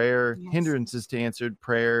hindrances to prayer, hindrances to answered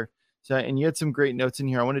prayer. So, and you had some great notes in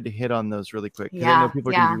here. I wanted to hit on those really quick because I know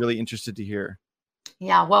people are going to be really interested to hear.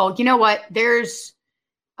 Yeah. Well, you know what? There's,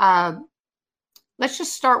 let's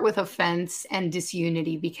just start with offense and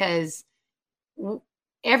disunity, because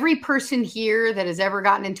every person here that has ever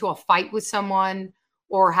gotten into a fight with someone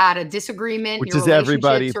or had a disagreement, which is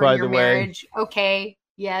everybody, by the marriage, way. Okay.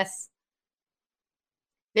 Yes.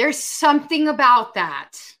 There's something about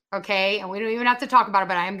that. Okay. And we don't even have to talk about it,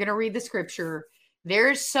 but I am going to read the scripture.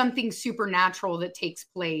 There's something supernatural that takes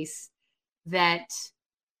place that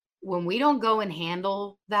when we don't go and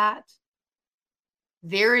handle that,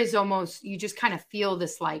 there is almost, you just kind of feel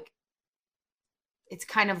this, like, it's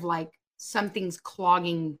kind of like something's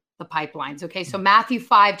clogging the pipelines. Okay. So Matthew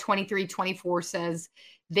 5:23-24 says,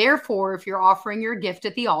 therefore, if you're offering your gift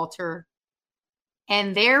at the altar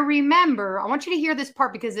and there, remember, I want you to hear this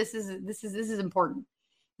part because this is important,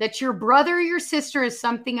 that your brother or your sister is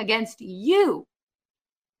something against you.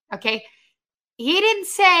 Okay. He didn't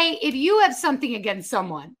say if you have something against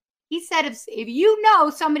someone. He said, if you know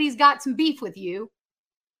somebody's got some beef with you,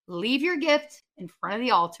 leave your gift in front of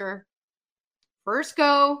the altar. First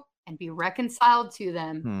go and be reconciled to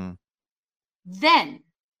them. Then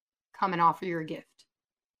come and offer your gift.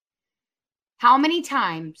 How many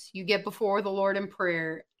times you get before the Lord in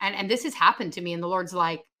prayer, and this has happened to me, and the Lord's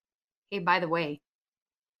like, hey, by the way,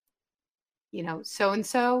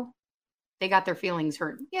 so-and-so, they got their feelings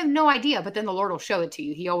hurt. You have no idea, but then the Lord will show it to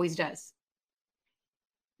you. He always does.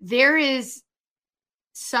 There is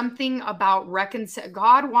something about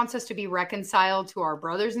God wants us to be reconciled to our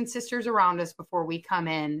brothers and sisters around us before we come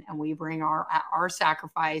in and we bring our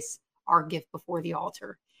sacrifice, our gift before the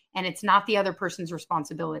altar. And it's not the other person's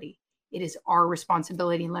responsibility. It is our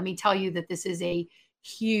responsibility. And let me tell you that this is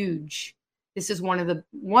one of the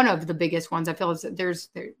biggest ones. I feel there's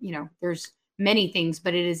many things,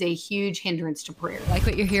 but it is a huge hindrance to prayer. Like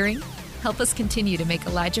what you're hearing? Help us continue to make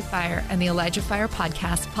Elijah Fire and the Elijah Fire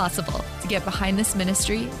podcast possible. To get behind this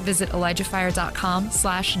ministry, visit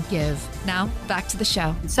ElijahFire.com/give. Now, back to the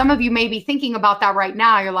show. Some of you may be thinking about that right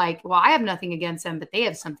now. You're like, well, I have nothing against them, but they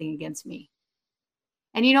have something against me.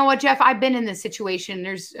 And you know what, Jeff? I've been in this situation.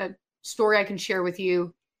 There's a story I can share with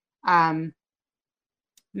you. Many,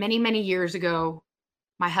 many years ago,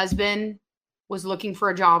 my husband was looking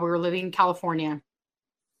for a job. We were living in California.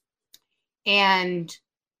 And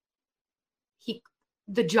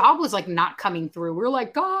the job was like not coming through. We were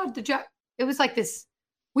like, God, the job. It was like this.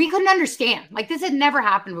 We couldn't understand. Like this had never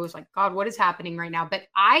happened. It was like, God, what is happening right now? But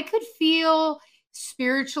I could feel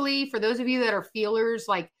spiritually, for those of you that are feelers,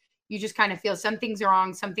 like you just kind of feel something's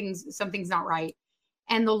wrong, something's not right.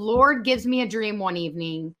 And the Lord gives me a dream one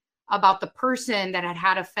evening about the person that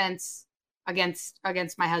had offense against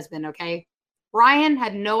my husband. Okay. Ryan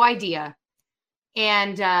had no idea.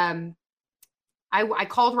 And, I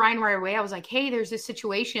called Ryan right away. I was like, hey, there's this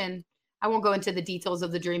situation. I won't go into the details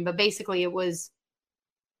of the dream, but basically it was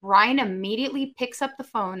Ryan immediately picks up the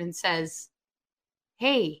phone and says,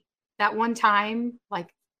 hey, that one time,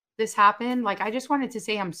 like this happened. Like, I just wanted to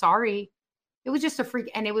say, I'm sorry. It was just a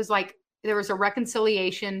freak. And it was like, there was a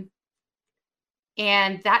reconciliation.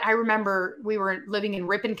 And that I remember we were living in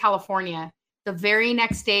Ripon, California. The very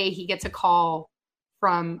next day he gets a call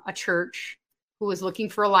from a church who was looking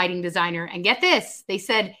for a lighting designer. And get this, they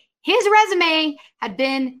said his resume had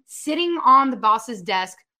been sitting on the boss's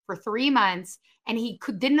desk for 3 months and he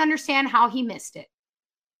didn't understand how he missed it.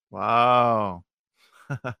 Wow.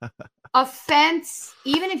 Offense,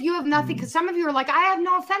 even if you have nothing, because some of you are like, I have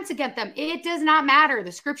no offense against them. It does not matter.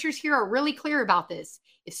 The scriptures here are really clear about this.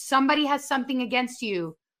 If somebody has something against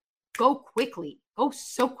you, go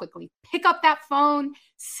so quickly. Pick up that phone,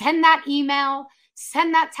 send that email,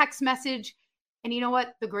 send that text message. And you know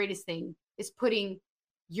what? The greatest thing is putting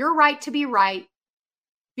your right to be right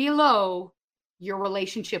below your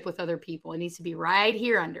relationship with other people. It needs to be right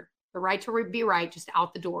here under the right to be right, just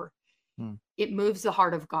out the door. It moves the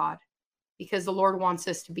heart of God because the Lord wants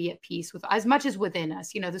us to be at peace with as much as within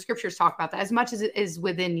us. You know, the scriptures talk about that. As much as it is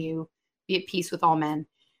within you, be at peace with all men.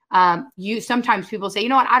 Sometimes people say, you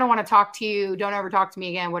know what? I don't want to talk to you. Don't ever talk to me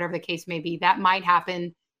again, whatever the case may be. That might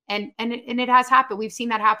happen. And it has happened. We've seen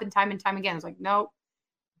that happen time and time again. It's like, no,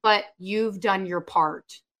 but you've done your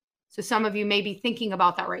part. So some of you may be thinking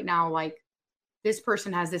about that right now. Like, this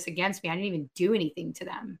person has this against me. I didn't even do anything to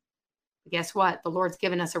them. But guess what? The Lord's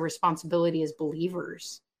given us a responsibility as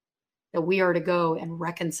believers that we are to go and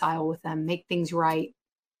reconcile with them, make things right.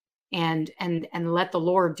 And let the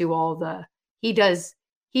Lord do he does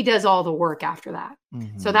all the work after that.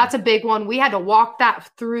 Mm-hmm. So that's a big one. We had to walk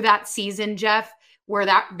through that season, Jeff, where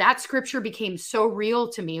that scripture became so real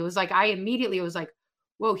to me. It was like, it was like,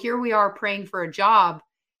 whoa, here we are praying for a job.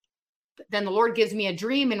 Then the Lord gives me a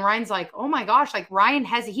dream and Ryan's like, oh my gosh, like Ryan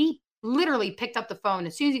he literally picked up the phone.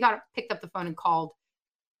 As soon as he picked up the phone and called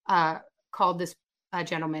this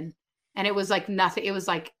gentleman. And it was like nothing. It was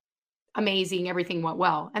like amazing. Everything went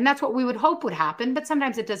well. And that's what we would hope would happen. But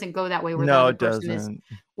sometimes it doesn't go that way where the other person is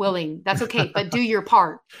willing. That's okay. But do your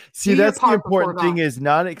part. See, that's the important thing, is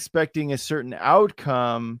not expecting a certain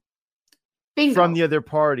outcome from the other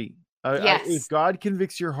party. Yes. If God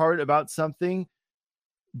convicts your heart about something,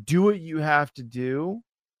 do what you have to do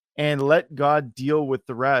and let God deal with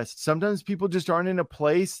the rest. Sometimes people just aren't in a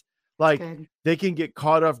place like they can get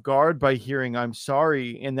caught off guard by hearing I'm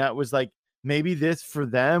sorry. And that was like, maybe this for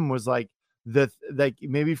them was like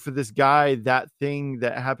maybe for this guy, that thing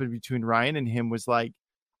that happened between Ryan and him was like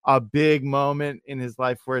a big moment in his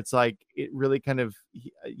life where it's like, it really kind of,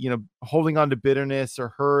 holding on to bitterness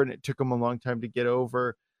or hurt. And it took him a long time to get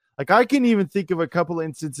over. Like, I can even think of a couple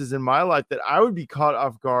instances in my life that I would be caught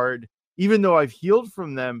off guard, even though I've healed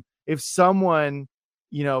from them. If someone,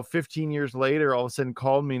 15 years later, all of a sudden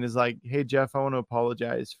called me and is like, hey, Jeff, I want to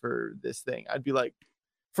apologize for this thing. I'd be like,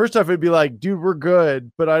 first off, it'd be like, dude, we're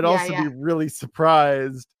good. But I'd also be really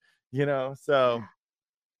surprised, so.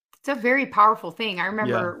 It's a very powerful thing. I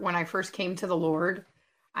remember when I first came to the Lord,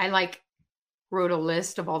 I wrote a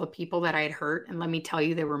list of all the people that I had hurt. And let me tell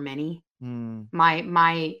you, there were many.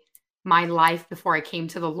 My life before I came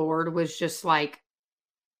to the Lord was just like,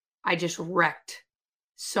 I just wrecked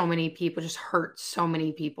so many people, just hurt so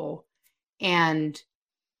many people. And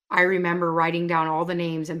I remember writing down all the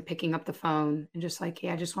names and picking up the phone and just like,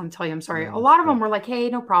 hey, I just want to tell you I'm sorry. A lot of them were like, hey,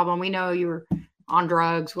 no problem. We know you were on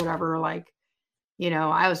drugs, whatever. Like,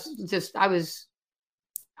 I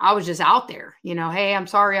I was just out there, hey, I'm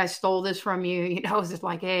sorry I stole this from you. It's just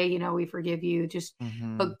like, hey, we forgive you.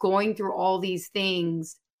 But going through all these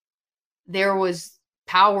things, there was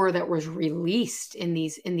power that was released in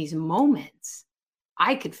these moments.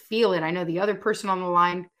 I could feel it. I know the other person on the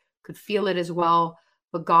line could feel it as well,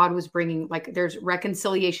 but God was bringing, there's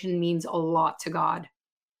reconciliation means a lot to God.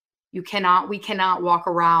 We cannot walk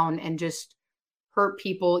around and just hurt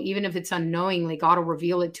people, even if it's unknowingly. God will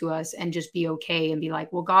reveal it to us and just be okay and be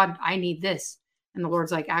like, well, God, I need this. And the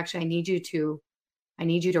Lord's like, actually, I need you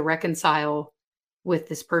to reconcile with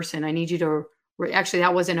this person. I need you to, actually,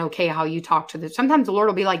 that wasn't okay how you talked to them. Sometimes the Lord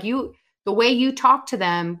will be like, the way you talked to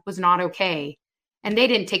them was not okay. And they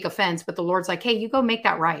didn't take offense, but the Lord's like, hey, you go make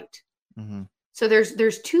that right. Mm-hmm. So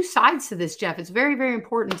there's two sides to this, Jeff. It's very, very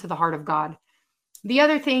important to the heart of God. The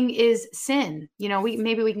other thing is sin.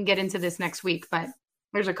 Maybe we can get into this next week, but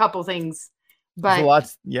there's a couple things. But there's a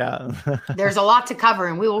lot, yeah. There's a lot to cover,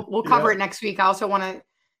 and we'll cover it next week. I also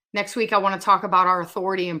next week I want to talk about our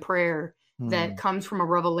authority in prayer that comes from a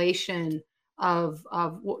revelation of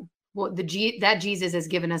what that Jesus has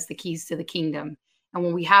given us the keys to the kingdom. And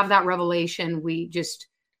when we have that revelation, when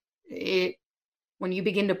you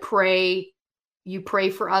begin to pray, you pray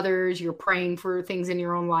for others, you're praying for things in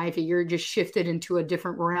your own life, and you're just shifted into a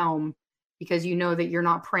different realm, because you know that you're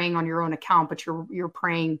not praying on your own account, but you're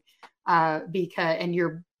praying the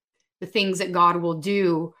things that God will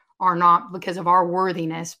do are not because of our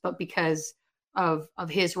worthiness, but because of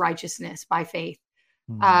his righteousness by faith.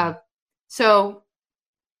 So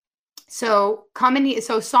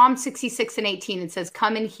Psalm 66 and 18, it says,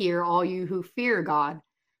 come and hear, all you who fear God.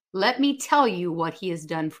 Let me tell you what he has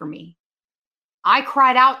done for me. I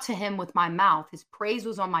cried out to him with my mouth. His praise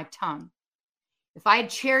was on my tongue. If I had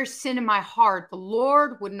cherished sin in my heart, the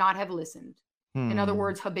Lord would not have listened. In other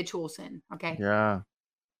words, habitual sin. Okay. Yeah.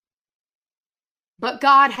 But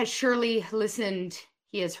God has surely listened.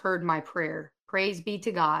 He has heard my prayer. Praise be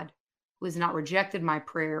to God, who has not rejected my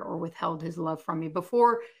prayer or withheld his love from me.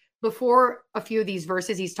 Before a few of these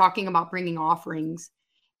verses, he's talking about bringing offerings,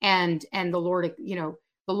 and the Lord, the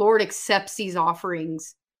Lord accepts these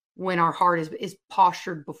offerings when our heart is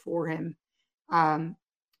postured before him. The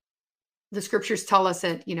scriptures tell us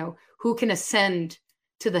that, who can ascend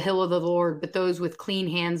to the hill of the Lord, but those with clean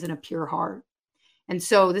hands and a pure heart. And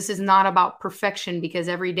so this is not about perfection, because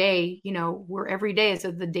every day, every day is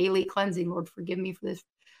the daily cleansing. Lord, forgive me for this.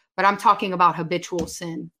 But I'm talking about habitual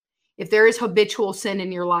sin. If there is habitual sin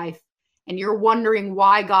in your life and you're wondering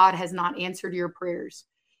why God has not answered your prayers,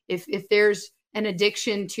 if there's an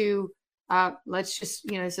addiction to, this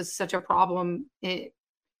is such a problem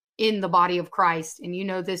in the body of Christ.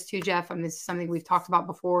 And this too, Jeff, this is something we've talked about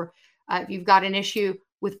before. If you've got an issue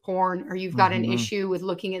with porn, or you've got an issue with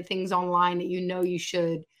looking at things online that you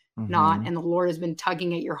should not, and the Lord has been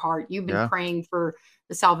tugging at your heart. You've been praying for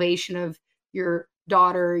the salvation of your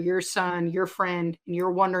daughter, your son, your friend, and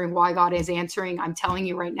you're wondering why God is answering. I'm telling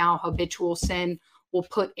you right now, habitual sin will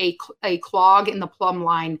put a clog in the plumb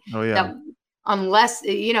line. Oh, yeah. That unless,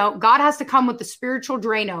 God has to come with the spiritual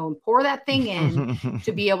Drano and pour that thing in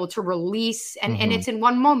to be able to release. And it's in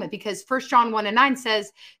one moment, because 1 John 1:9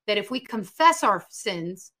 says that if we confess our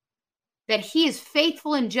sins, that he is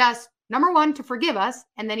faithful and just, number one, to forgive us.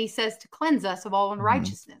 And then he says to cleanse us of all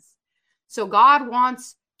unrighteousness. So God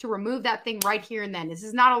wants to remove that thing right here and then. This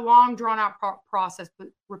is not a long drawn out process, but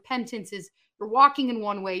repentance is, you're walking in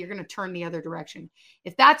one way, you're going to turn the other direction.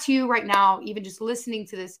 If that's you right now, even just listening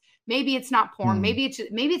to this, maybe it's not porn, maybe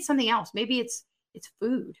it's something else. Maybe it's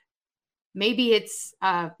food. Maybe it's,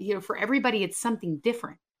 for everybody, it's something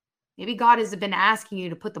different. Maybe God has been asking you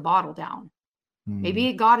to put the bottle down.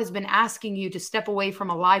 Maybe God has been asking you to step away from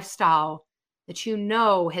a lifestyle that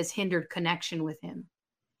has hindered connection with him.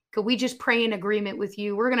 Could we just pray in agreement with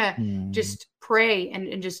you? We're going to just pray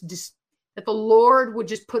and just that the Lord would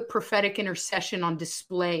just put prophetic intercession on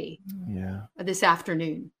display this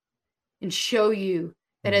afternoon, and show you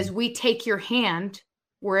that as we take your hand,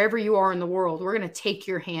 wherever you are in the world, we're going to take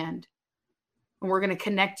your hand and we're going to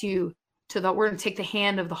connect you we're going to take the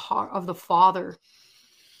hand of the heart of the Father,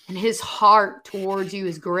 and his heart towards you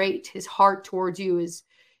is great. His heart towards you is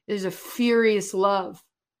a furious love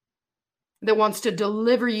that wants to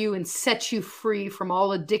deliver you and set you free from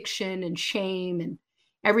all addiction and shame and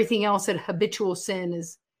everything else that habitual sin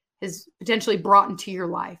is potentially brought into your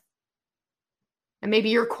life. And maybe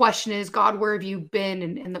your question is, God, where have you been?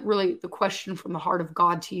 And really the question from the heart of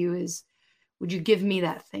God to you is, would you give me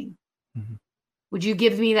that thing? Would you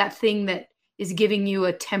give me that thing that is giving you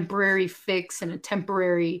a temporary fix and a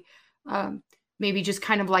temporary, maybe just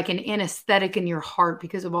kind of like an anesthetic in your heart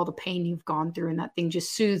because of all the pain you've gone through, and that thing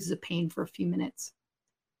just soothes the pain for a few minutes?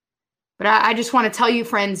 But I just want to tell you,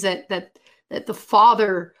 friends, that the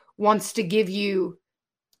Father wants to give you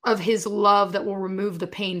of his love that will remove the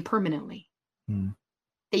pain permanently.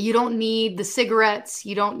 That you don't need the cigarettes,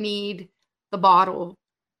 you don't need the bottle,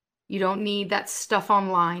 you don't need that stuff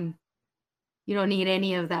online. You don't need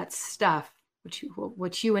any of that stuff.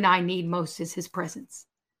 What you and I need most is his presence.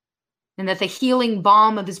 And that the healing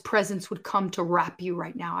balm of his presence would come to wrap you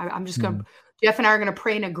right now. I'm just going to, Jeff and I are going to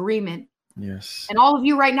pray in agreement. Yes. And all of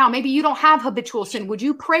you right now, maybe you don't have habitual sin. Would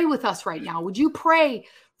you pray with us right now? Would you pray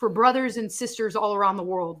for brothers and sisters all around the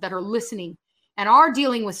world that are listening and are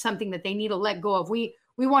dealing with something that they need to let go of? We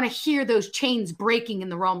want to hear those chains breaking in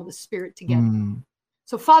the realm of the spirit together.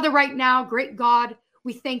 So Father, right now, great God,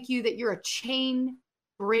 we thank you that you're a chain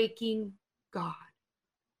breaking God.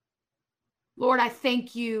 Lord, I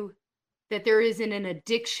thank you that there isn't an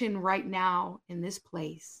addiction right now in this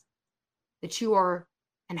place that you are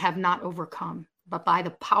and have not overcome, but by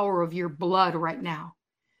the power of your blood right now,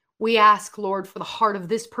 we ask, Lord, for the heart of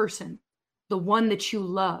this person, the one that you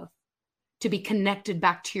love, to be connected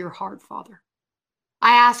back to your heart, Father.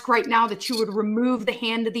 I ask right now that you would remove the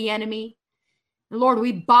hand of the enemy. And Lord,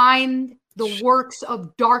 we bind the works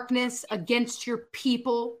of darkness against your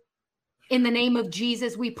people. In the name of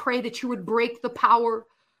Jesus, we pray that you would break the power,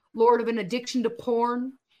 Lord, of an addiction to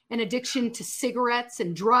porn, an addiction to cigarettes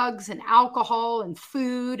and drugs and alcohol and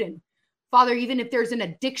food. And Father, even if there's an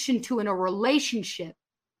addiction to in a relationship,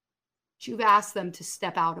 you've asked them to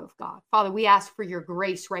step out of, God. Father, we ask for your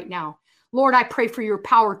grace right now. Lord, I pray for your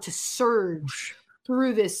power to surge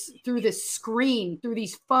through this screen, through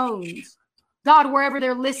these phones. God, wherever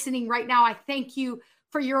they're listening right now, I thank you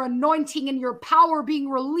for your anointing and your power being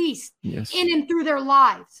released in and through their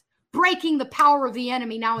lives, breaking the power of the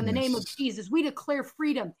enemy now in the name of Jesus. We declare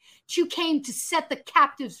freedom. You came to set the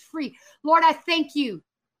captives free. Lord, I thank you.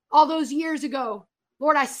 All those years ago,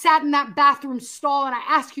 Lord, I sat in that bathroom stall and I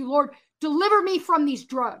asked you, Lord, deliver me from these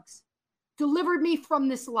drugs. Deliver me from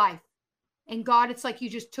this life. And God, it's like you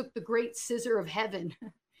just took the great scissor of heaven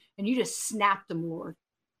and you just snapped them, Lord.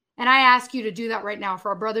 And I ask you to do that right now for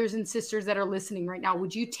our brothers and sisters that are listening right now.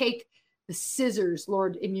 Would you take the scissors,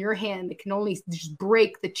 Lord, in your hand that can only just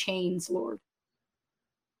break the chains, Lord?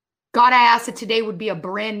 God, I ask that today would be a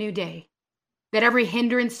brand new day, that every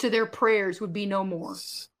hindrance to their prayers would be no more.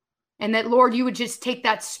 And that, Lord, you would just take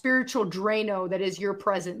that spiritual Drano that is your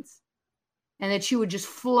presence, and that you would just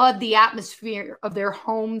flood the atmosphere of their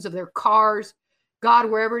homes, of their cars,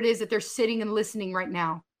 God, wherever it is that they're sitting and listening right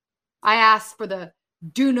now. I ask for the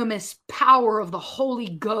dunamis power of the Holy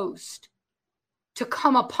Ghost to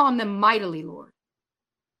come upon them mightily, Lord.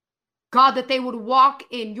 God, that they would walk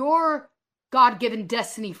in your God-given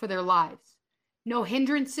destiny for their lives. No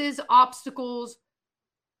hindrances, obstacles,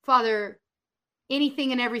 Father,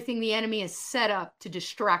 anything and everything the enemy has set up to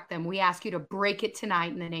distract them. We ask you to break it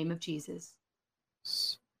tonight in the name of Jesus.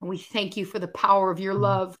 And we thank you for the power of your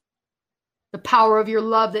love. The power of your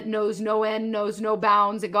love that knows no end, knows no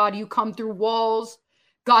bounds. That God, you come through walls.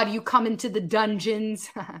 God, you come into the dungeons.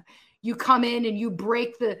 You come in and you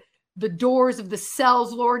break the doors of the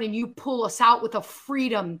cells, Lord, and you pull us out with a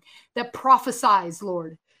freedom that prophesies,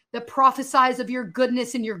 Lord, that prophesies of your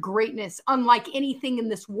goodness and your greatness, unlike anything in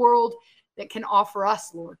this world that can offer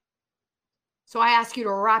us, Lord. So I ask you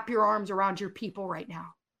to wrap your arms around your people right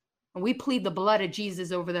now. And we plead the blood of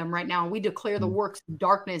Jesus over them right now. And we declare the works of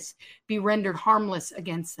darkness be rendered harmless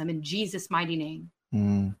against them in Jesus' mighty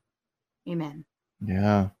name. Amen.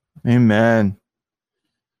 Yeah. Amen.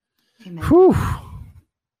 Amen. Whew.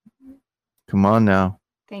 Come on now.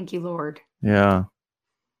 Thank you, Lord. Yeah.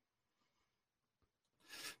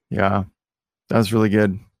 Yeah. That was really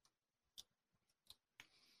good.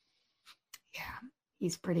 Yeah.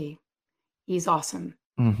 He's awesome.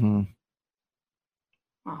 Mm-hmm.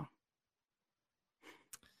 Wow.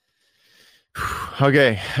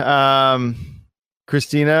 Okay.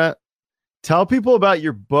 Cristina, tell people about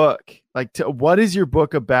your book. Like, what is your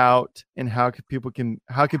book about, and how can people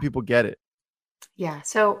get it? Yeah.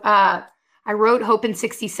 So I wrote Hope in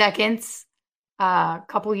 60 Seconds a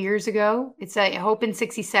couple years ago. It's a Hope in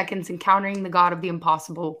 60 Seconds, Encountering the God of the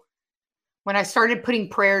Impossible. When I started putting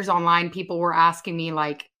prayers online, people were asking me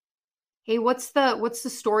like, hey, what's the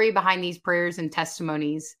story behind these prayers and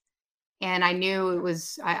testimonies? And I knew it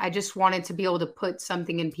was, I just wanted to be able to put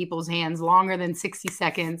something in people's hands longer than 60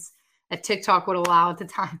 seconds that TikTok would allow at the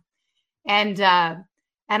time. And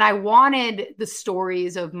I wanted the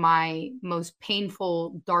stories of my most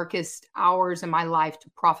painful, darkest hours in my life to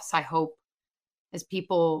prophesy hope as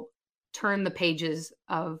people turn the pages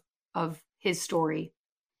of his story.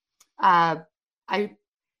 I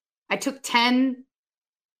took 10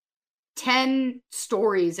 10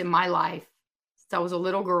 stories in my life since I was a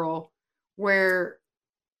little girl where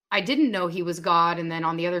I didn't know he was God. And then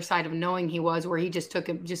on the other side of knowing he was, where he just took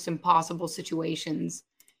just impossible situations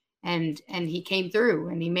and he came through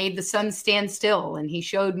and he made the sun stand still. And he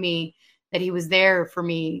showed me that he was there for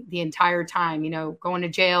me the entire time, going to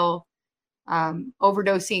jail, almost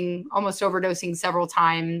overdosing several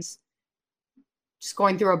times, just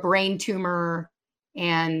going through a brain tumor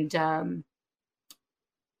and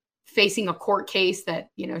facing a court case that,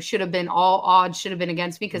 should have been all odds should have been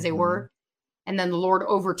against me because they were. And then the Lord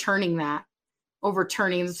overturning. The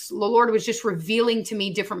Lord was just revealing to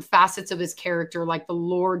me different facets of his character, like the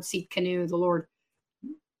Lord Seat-Kanu, the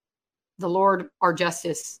Lord our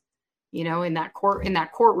justice, in that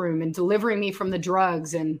courtroom, and delivering me from the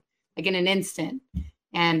drugs and like in an instant,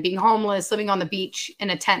 and being homeless, living on the beach in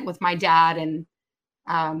a tent with my dad. And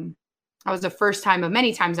that was the first time of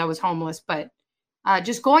many times I was homeless, but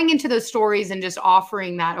just going into those stories and just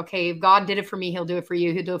offering that, okay, if God did it for me, he'll do it for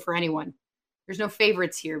you. He'll do it for anyone. There's no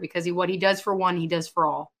favorites here, because what he does for one, he does for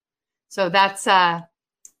all. So that's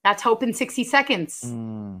hope in 60 seconds.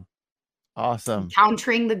 Awesome.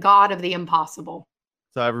 Encountering the God of the impossible.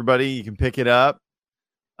 So everybody, you can pick it up.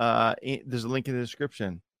 There's a link in the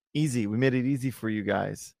description. Easy. We made it easy for you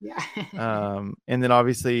guys. Yeah. And then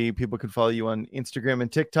obviously people can follow you on Instagram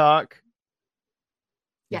and TikTok.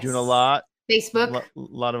 You're doing a lot. Facebook. A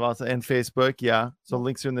lot of awesome. And Facebook. Yeah. So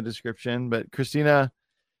links are in the description. But Cristina,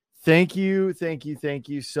 thank you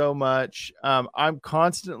so much. I'm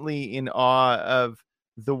constantly in awe of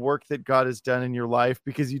the work that God has done in your life,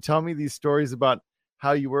 because you tell me these stories about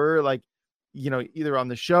how you were like, either on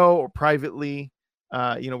the show or privately.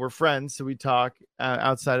 We're friends, so we talk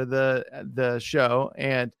outside of the show,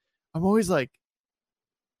 and I'm always like,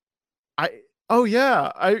 I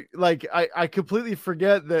completely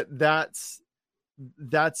forget that's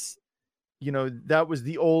that was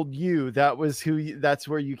the old you. That was that's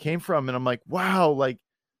where you came from. And I'm like, wow, like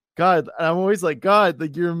God. And I'm always like, God,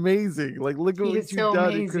 like you're amazing. Like, look at what you've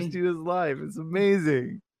done in Cristina's life. It's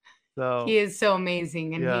amazing. So he is so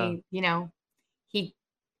amazing. And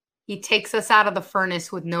he takes us out of the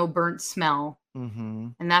furnace with no burnt smell.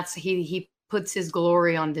 And that's, he puts his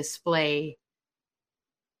glory on display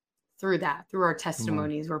through our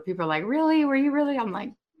testimonies, where people are like, really? Were you really? I'm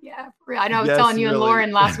like, yeah, I know. I was telling you and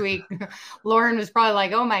Lauren last week. Lauren was probably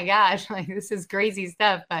like, "Oh my gosh, like this is crazy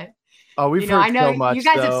stuff." But we've heard so much. You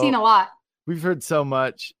guys have seen a lot. We've heard so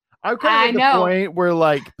much. I'm kind of at the point where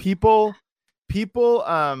like people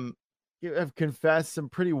have confessed some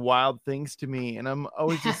pretty wild things to me, and I'm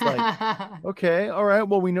always just like, okay, all right,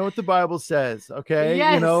 well, we know what the Bible says, okay,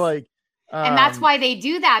 yes. And that's why they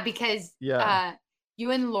do that, because you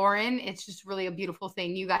and Lauren, it's just really a beautiful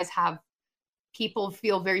thing. You guys have people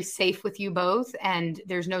feel very safe with you both, and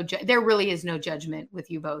there really is no judgment with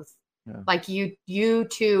you both. Like you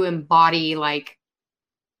two embody, like,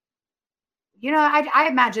 I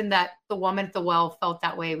imagine that the woman at the well felt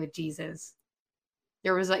that way with Jesus.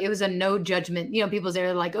 It was a no judgment. People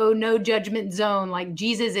say like, oh, no judgment zone. Like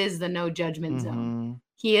Jesus is the no judgment zone.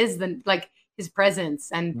 He is his presence,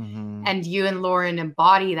 and you and Lauren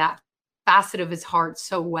embody that facet of his heart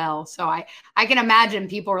so well. So I can imagine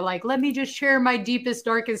people are like, let me just share my deepest,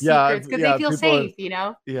 darkest secrets, because they feel safe,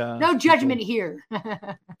 no judgment here.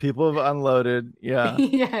 People have unloaded.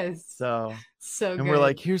 Yes. So good. And we're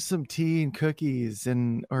like, here's some tea and cookies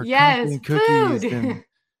or coffee and cookies food.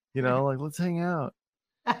 And like, let's hang out.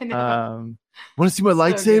 I know. Want to see my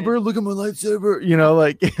lightsaber? Good. Look at my lightsaber,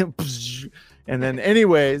 like, and then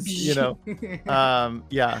anyways, So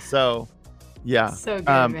good,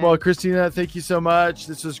 well, Cristina, thank you so much.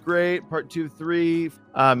 This was great. Part 2, 3.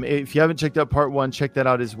 If you haven't checked out part 1, check that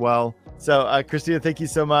out as well. So Cristina, thank you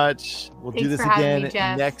so much. We'll do this again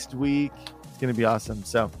next week. It's going to be awesome.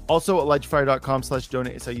 So also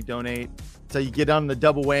ElijahFire.com/donate is how you donate. It's how you get on the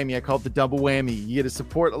double whammy. I call it the double whammy. You get to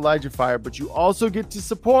support Elijah Fire, but you also get to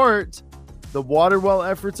support the water well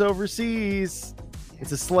efforts overseas.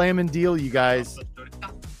 It's a slamming deal, you guys.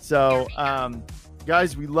 So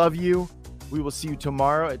guys, we love you. We will see you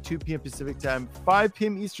tomorrow at 2 p.m. Pacific time, 5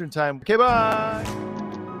 p.m. Eastern time. Okay, bye.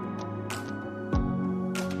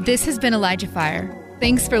 This has been Elijah Fire.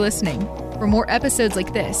 Thanks for listening. For more episodes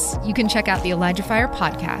like this, you can check out the Elijah Fire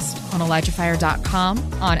podcast on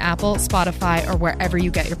ElijahFire.com, on Apple, Spotify, or wherever you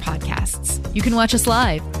get your podcasts. You can watch us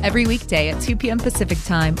live every weekday at 2 p.m. Pacific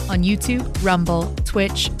time on YouTube, Rumble,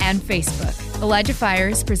 Twitch, and Facebook. Elijah Fire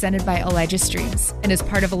is presented by Elijah Streams and is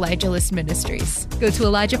part of Elijah List Ministries. Go to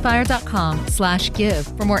ElijahFire.com/give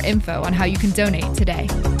for more info on how you can donate today.